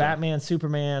 It's like Batman,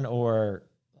 Superman, or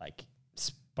like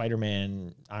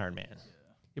Spider-Man, Iron Man.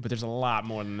 Yeah, but there's a lot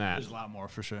more than that. There's a lot more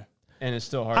for sure. And it's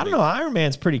still hard. I don't know. Iron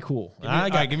Man's pretty cool.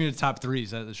 Give me the top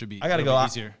threes. That should be. I gotta go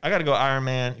easier. I gotta go Iron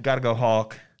Man. Gotta go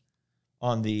Hulk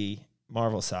on the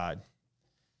Marvel side,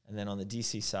 and then on the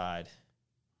DC side,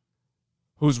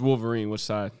 who's Wolverine? Which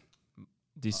side?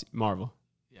 DC Marvel.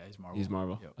 Yeah, he's Marvel. He's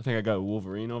Marvel. Yep. I think I got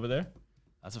Wolverine over there.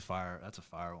 That's a fire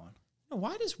one.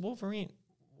 Why does Wolverine?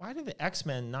 Why do the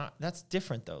X-Men not? That's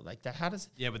different though. Like that. How does?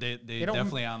 Yeah, but they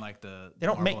definitely on like the they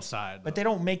don't Marvel make side, but they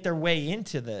don't make their way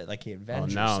into the like the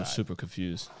Avengers. Now side. I'm super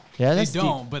confused. Yeah, they that's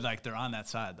don't. deep. But like they're on that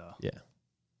side though. Yeah.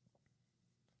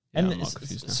 I'm And all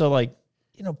confused now. so like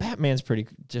Batman's pretty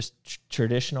just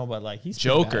traditional, but like he's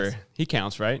Joker. badass. He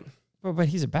counts, right? But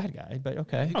he's a bad guy. But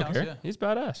okay. He counts, yeah. He's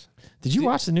badass. Did you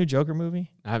watch the new Joker movie,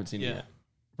 I haven't seen it Yeah. yet.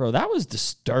 bro? That was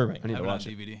disturbing. I need Have to it on watch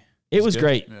it. DVD. It was good?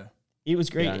 great. Yeah. It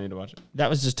was great. Yeah, I need to watch it. That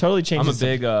was just totally changing. I'm a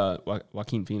big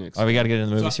Joaquin Phoenix. Oh, we got to get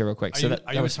into the movies So, here real quick. Are So you, that, are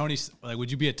that you was, a Tony? Like,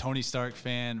 would you be a Tony Stark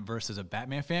fan versus a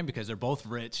Batman fan because they're both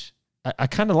rich? I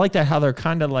kind of like that how they're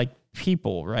kind of like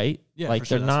people, right? Yeah, like for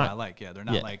sure. they're That's not. what I like. Yeah, they're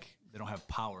not Yeah. like they don't have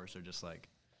powers. They're just like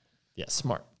Yeah,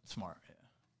 smart. smart.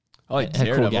 I like Had cool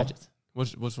Daredevil. gadgets.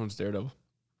 Which one's Daredevil?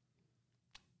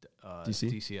 DC?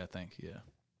 DC, I think. Yeah.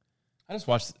 I just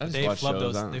watched They shows. flub I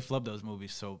those. don't know. They flub those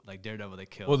movies. So like Daredevil, they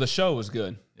killed. Well, the show was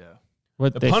good. yeah.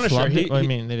 What The they Punisher, flubbed he- it? What do you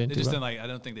he- mean they didn't They do just well? didn't like. I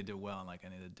don't think they did well on like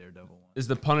any of the Daredevil ones. Is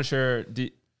the Punisher?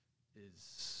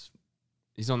 Is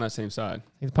He's on that same side.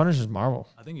 The Punisher's Marvel.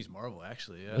 I think he's Marvel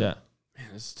actually. Yeah. Yeah. Man,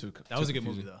 this is too. That was a good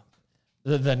movie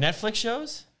though. The Netflix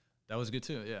shows. That was good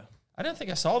too. Yeah. I don't think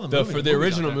I saw the The movie. for the movie's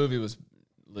original out there. movie was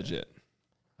legit.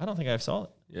 I don't think I saw it.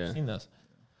 Yeah. Seen those.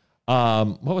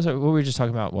 What was it? What were we just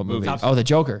talking about? What movie? Top- Oh, the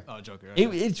Joker. Oh, Joker.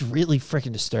 It's really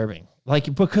freaking disturbing.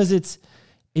 Like because it's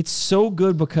so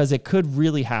good because it could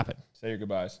really happen. Say your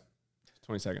goodbyes.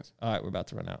 20 seconds. All right, we're about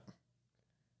to run out.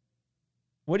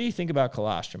 What do you think about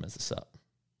colostrum as a sub?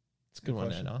 It's a good one,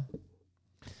 question.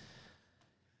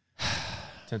 huh?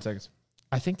 10 seconds.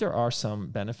 I think there are some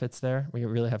benefits there. We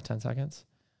really have 10 seconds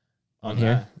on On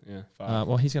here. that, yeah. 5.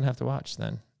 Well, he's gonna have to watch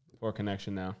then. Poor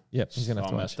connection now. Yep, he's gonna It's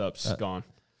have all to messed watch. up. It's gone.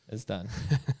 It's done.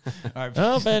 All right.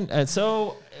 Oh, Ben.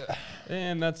 So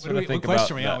And that's What what, I think question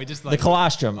about are we that. on? We just the like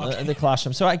colostrum, Okay. the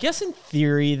colostrum. So I guess in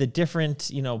theory, the different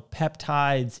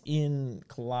peptides in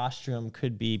colostrum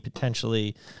could be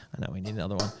potentially. I know we need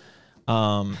another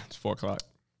one. It's 4 o'clock.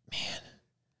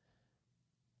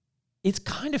 it's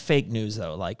kind of fake news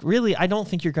though. Like really, I don't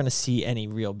think you're going to see any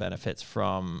real benefits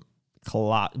from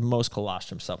most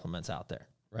colostrum supplements out there,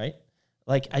 right?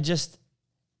 Like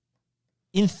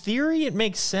in theory, it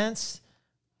makes sense,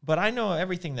 but I know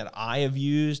everything that I have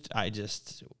used, I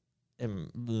just am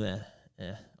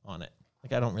on it.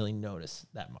 Like I don't really notice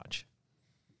that much.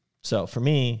 So for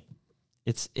me,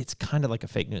 it's kind of like a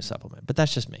fake news supplement, but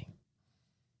that's just me.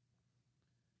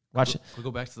 Watch it. We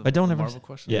go back to But don't the ever- Marvel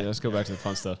question. Yeah, let's go back to the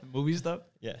fun stuff. Movie stuff.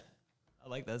 Yeah. I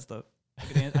like that stuff. I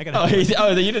can Oh, you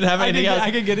didn't have anything else?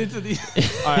 I can get into these.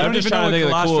 All right, I'm just trying to think of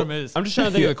the cool. is. I'm just trying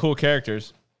to think of the cool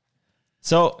characters.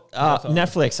 So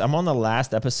Netflix, I'm on the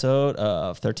last episode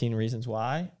of 13 Reasons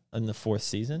Why in the 4th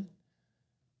season.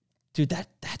 Dude,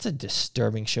 that's a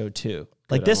disturbing show too.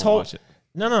 Like Good, this I won't whole watch it.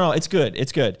 No, it's good.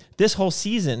 It's good. This whole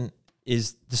season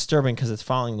is disturbing because it's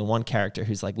following the one character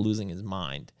who's like losing his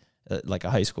mind, like a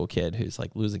high school kid who's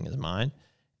like losing his mind.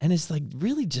 And it's like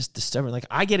really just disturbing. Like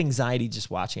I get anxiety just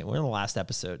watching it. We're in the last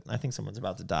episode. And I think someone's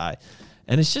about to die.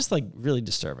 And it's just like really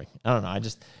disturbing. I don't know.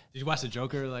 Did you watch The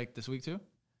Joker like this week too?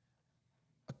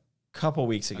 Couple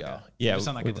weeks ago. Okay. Yeah. You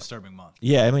sound like a disturbing month.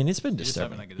 Yeah, I mean, it's been just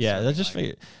disturbing. having, like, a Yeah, disturbing, just like-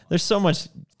 figure, there's so much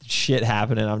shit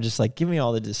happening. I'm just like, give me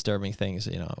all the disturbing things,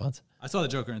 at once. I saw The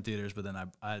Joker in theaters, but then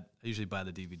I usually buy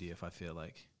the DVD if I feel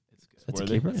like it's good. That's a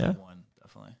Worthy? keeper, That's yeah. like one,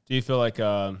 definitely. Do you feel like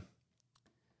I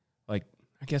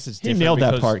guess it's He different nailed that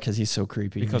because- part because he's so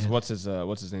creepy. Because man. what's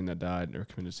his name that died or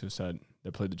committed suicide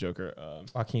that played the Joker?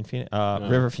 Joaquin Phoenix, No.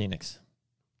 River Phoenix.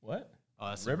 What? Oh,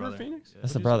 that's River the brother. Phoenix? Yeah.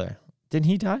 That's the brother. Didn't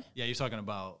he die? Yeah, you're talking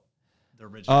about the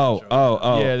original. Oh.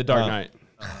 Joker. Yeah, The Dark Knight.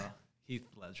 Heath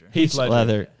Ledger. Heath Ledger.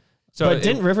 Leather. So But it-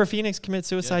 didn't River Phoenix commit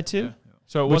suicide too? Yeah.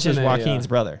 So it Which is wasn't Joaquin's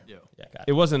brother. Yeah. Yeah, got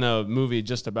It wasn't a movie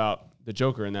just about the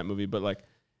Joker in that movie, but like,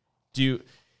 so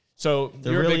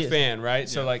There you're really a big is- fan, right?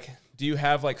 So Yeah. like, do you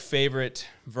have like favorite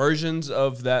versions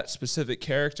of that specific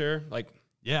character? Like,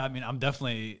 Yeah, I mean,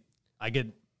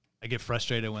 I get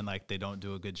frustrated when like they don't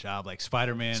do a good job. Like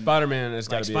Spider-Man. Spider-Man has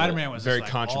got Like, to be Spider-Man a was very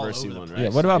just, like, all controversy over the one, place. right? Yeah.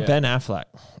 What about Ben Affleck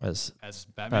as as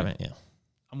Batman. Batman? Yeah,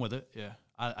 I'm with it. Yeah,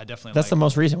 I definitely. that's the like,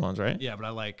 most recent ones, right? Yeah, but I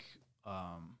like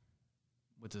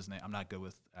what's his name? I'm not good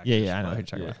with actors. Yeah, I know but, who you're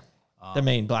talking yeah. about. The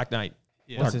main Black Knight.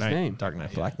 Yeah. Dark What's his Knight, name? Dark Knight,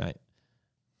 Yeah. Black Knight.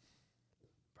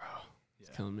 It's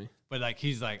killing me. But like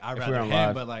he's like I'd If rather we're on him,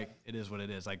 live. but like it is what it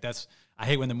is. Like I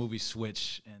hate when the movies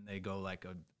switch and they go like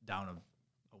down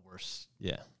a worse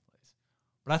Yeah. place.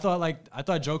 But I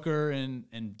thought Joker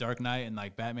and Dark Knight and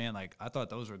like Batman, like I thought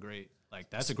those were great. Like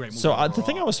that's a great movie. So the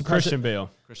thing I overall. was surprised. Christian Bale.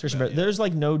 Christian Bale, Bale, there's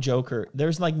like no Joker.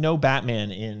 There's like no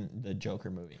Batman in the Joker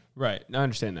movie, Right. I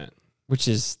understand that. which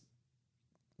is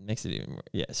makes it even more.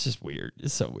 Yeah, it's just weird.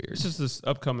 It's so weird. It's just this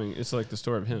upcoming. It's like the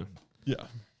story of him. Yeah.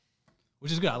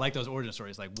 Which is good. I like those origin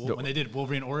stories. Like when they did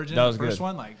Wolverine Origin, That was the first good.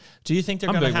 one, like Do you think they're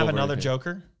I'm a gonna big have Wolverine another fan.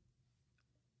 Joker?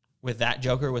 With that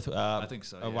Joker, with I think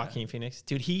so, yeah. Joaquin Phoenix,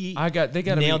 dude, he They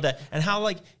got nailed that. And how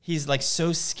like he's like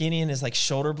so skinny and his like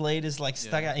shoulder blade is like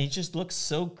stuck Yeah. out. And he just looks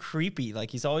so creepy. Like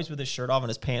he's always with his shirt off and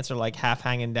his pants are like half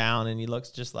hanging down, and he looks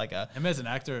just like a. him as an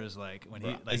actor is like when he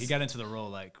it's- got into the role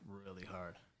like really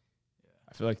hard.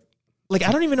 I feel like Like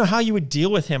I don't even know how you would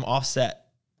deal with him offset.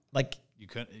 Like You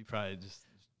probably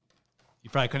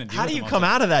couldn't. Deal how with do him you come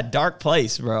offset. out of that dark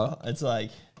place, bro? It's like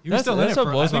He was That's- still in that's it what for.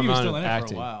 I blows think my he was mind still in with it for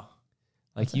acting. a while.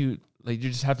 like you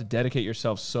just have to dedicate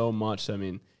yourself so much. I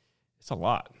mean, it's a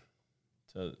lot.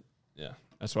 So yeah,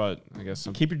 that's why I guess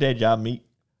some. keep your day job, meat.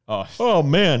 Oh, Oh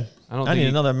man, I don't I need think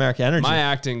another American Energy. my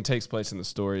acting takes place in the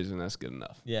stories, and that's good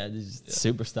enough. Yeah, this is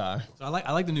superstar. So I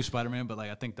like the new Spider-Man, but like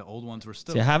I think the old ones were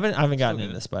still. See, I haven't gotten good.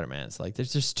 into Spider-Man. It's like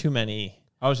there's just too many.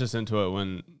 I was just into it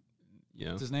when,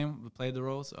 What's his name? Who played the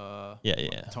roles? Yeah.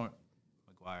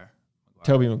 Maguire.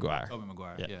 Toby Maguire. Toby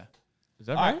Maguire. Yeah. Yeah. is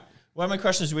that All right? right. One of my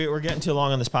questions. We're getting too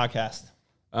long on this podcast.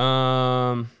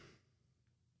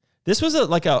 This was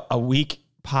a weak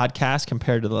podcast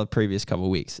compared to the previous couple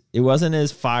of weeks. It wasn't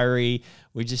as fiery.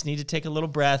 We just need to take a little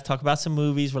breath, talk about some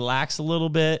movies, relax a little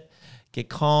bit, get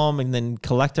calm, and then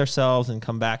collect ourselves and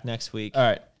come back next week. All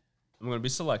right. I'm going to be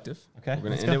selective. Okay, We're going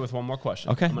let's to end go. it with one more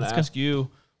question. Okay, I'm going let's to go. ask you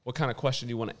what kind of question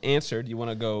do you want to answer? Do you want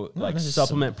to go like no, just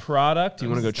supplement product? Do you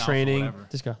want to go Just down for training, whatever.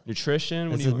 Just go. nutrition?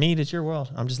 What It's do you meat. It's your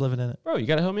world. I'm just living in it. Bro, you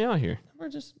got to help me out here. We're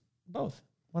just both.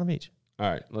 One of each. All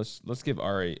right. Let's give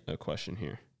Ari a question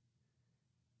here.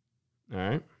 All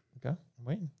right. Okay. I'm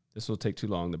waiting. This will take too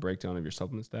long. The breakdown of your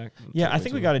supplement stack. It'll Yeah, take I way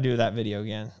think too we long. got to do that video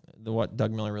again. The what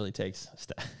Doug Miller really takes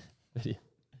video.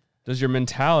 Does your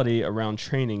mentality around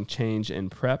training change in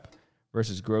prep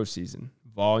versus growth season?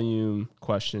 Volume,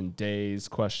 question, days,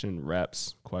 question,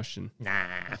 reps, question. Nah.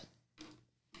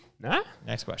 Nah?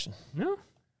 Next question. No?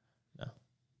 No.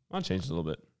 I'll change it a little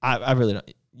bit. I really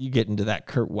don't. you get into that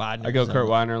Kurt Widener. I go zone. Kurt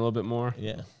Widener a little bit more,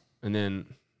 Yeah. and then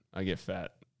I get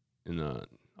fat in the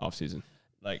off season.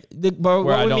 Like But Where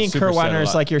what I we don't mean Kurt superset Widener a is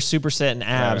lot. like you're supersetting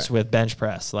abs right. with bench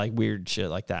press, like weird shit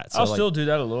like that. So I'll like, still do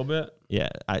that a little bit, yeah,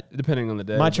 depending on the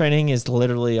day. my training is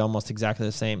literally almost exactly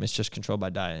the same. It's just controlled by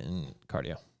diet and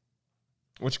cardio.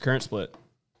 What's your current split?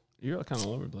 You're kind of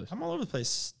all over the place. I'm all over the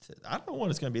place. I don't know what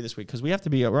it's going to be this week because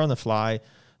we're on the fly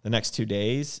the next 2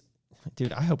 days.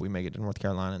 Dude, I hope we make it to North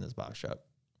Carolina in this box truck.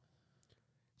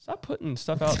 Stop putting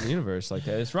stuff out in the universe like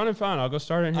that. It's running fine. I'll go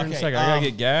start it here in a Okay, second. I gotta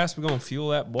get gas. We're gonna fuel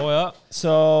that boy up.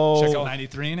 So Check out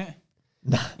 93 in it.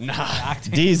 Nah.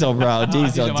 diesel, bro.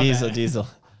 Diesel, my Diesel, bad. diesel.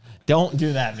 Don't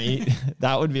do that, mate.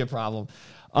 That would be a problem.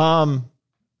 What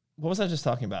was I just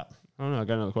talking about? I don't know. I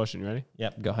got another question. You ready?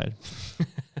 Yep, go ahead.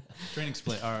 Training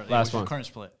split. Or Last one. Current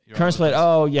split. You're Current on split. with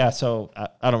Oh, yeah. So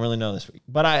I don't really know this week,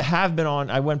 but I have been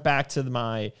on. I went back to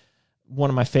one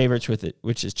of my favorites with it,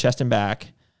 which is chest and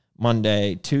back.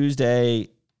 Monday, Tuesday,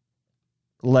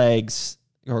 legs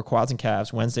or quads and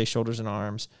calves. Wednesday, shoulders and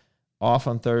arms. Off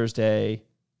on Thursday.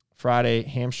 Friday,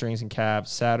 hamstrings and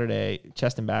calves. Saturday,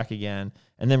 chest and back again,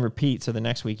 and then repeat. So the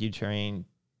next week you train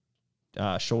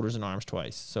shoulders and arms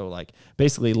twice. So like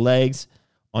basically legs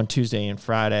on Tuesday and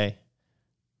Friday,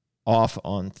 off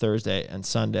on Thursday and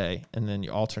Sunday, and then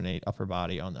you alternate upper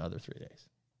body on the other 3 days.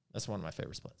 That's one of my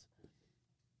favorite splits.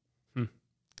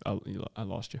 I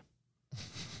lost you.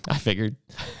 I figured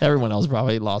everyone else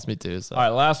probably lost me too. So All right,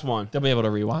 last one. they'll be able to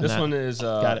rewind This that. one is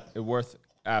Got it. worth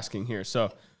asking here.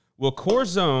 So, will Core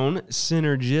Zone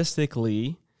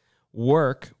synergistically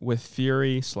work with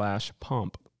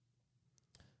Fury/Pump?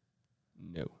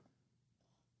 No.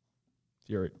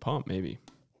 Fury Pump maybe.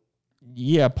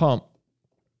 Yeah, pump.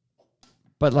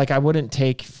 But like I wouldn't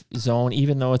take Zone,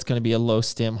 even though it's going to be a low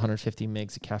stim, 150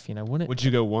 mgs of caffeine. I wouldn't. Would you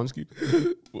go one scoop?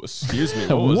 Well, excuse me.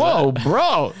 What was Whoa, that?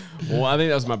 bro. Well, I think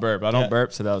that was my burp. I don't Yeah.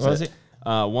 burp, so that was What was it.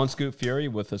 1 scoop Fury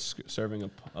with a serving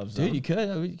of Zone. Dude, you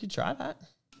could try that.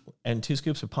 And 2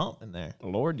 scoops of pump in there.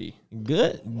 Lordy.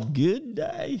 Good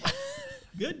day.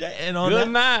 Good day. And on Good that,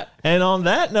 night. and on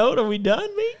that note, are we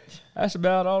done, mate? That's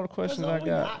about all the questions I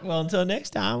got. Well, until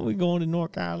next time, we're going to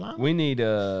North Carolina. We need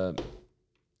a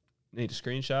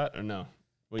screenshot or no?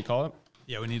 What do you call it?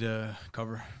 Yeah, we need a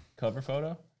cover. Cover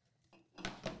photo?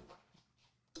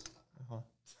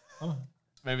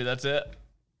 Maybe that's it.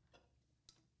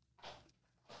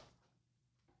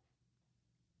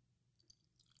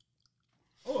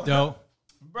 Dope.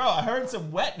 Bro, I heard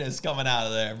some wetness coming out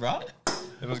of there, bro.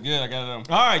 It was good. I got it on.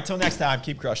 All right, till next time,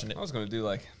 keep crushing it. I was going to do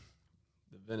like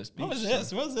the Venice Beach. What was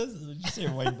this? What was this? Did you say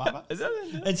wait, bye-bye? Is that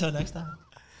it? Until next time.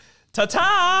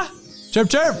 Ta-ta! Chirp,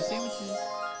 chirp.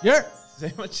 Yeah.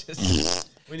 Sandwiches.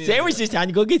 We need Sandwiches time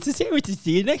to go get some sandwiches.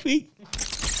 See you next week.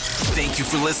 Thank you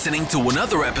for listening to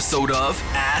another episode of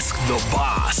Ask the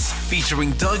Boss,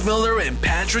 featuring Doug Miller and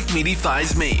Patrick Meaty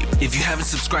Thighs Mabe. If you haven't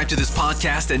subscribed to this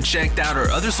podcast and checked out our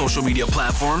other social media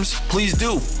platforms, please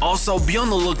do. Also, be on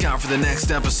the lookout for the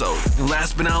next episode. And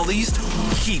last but not least,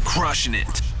 keep crushing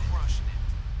it.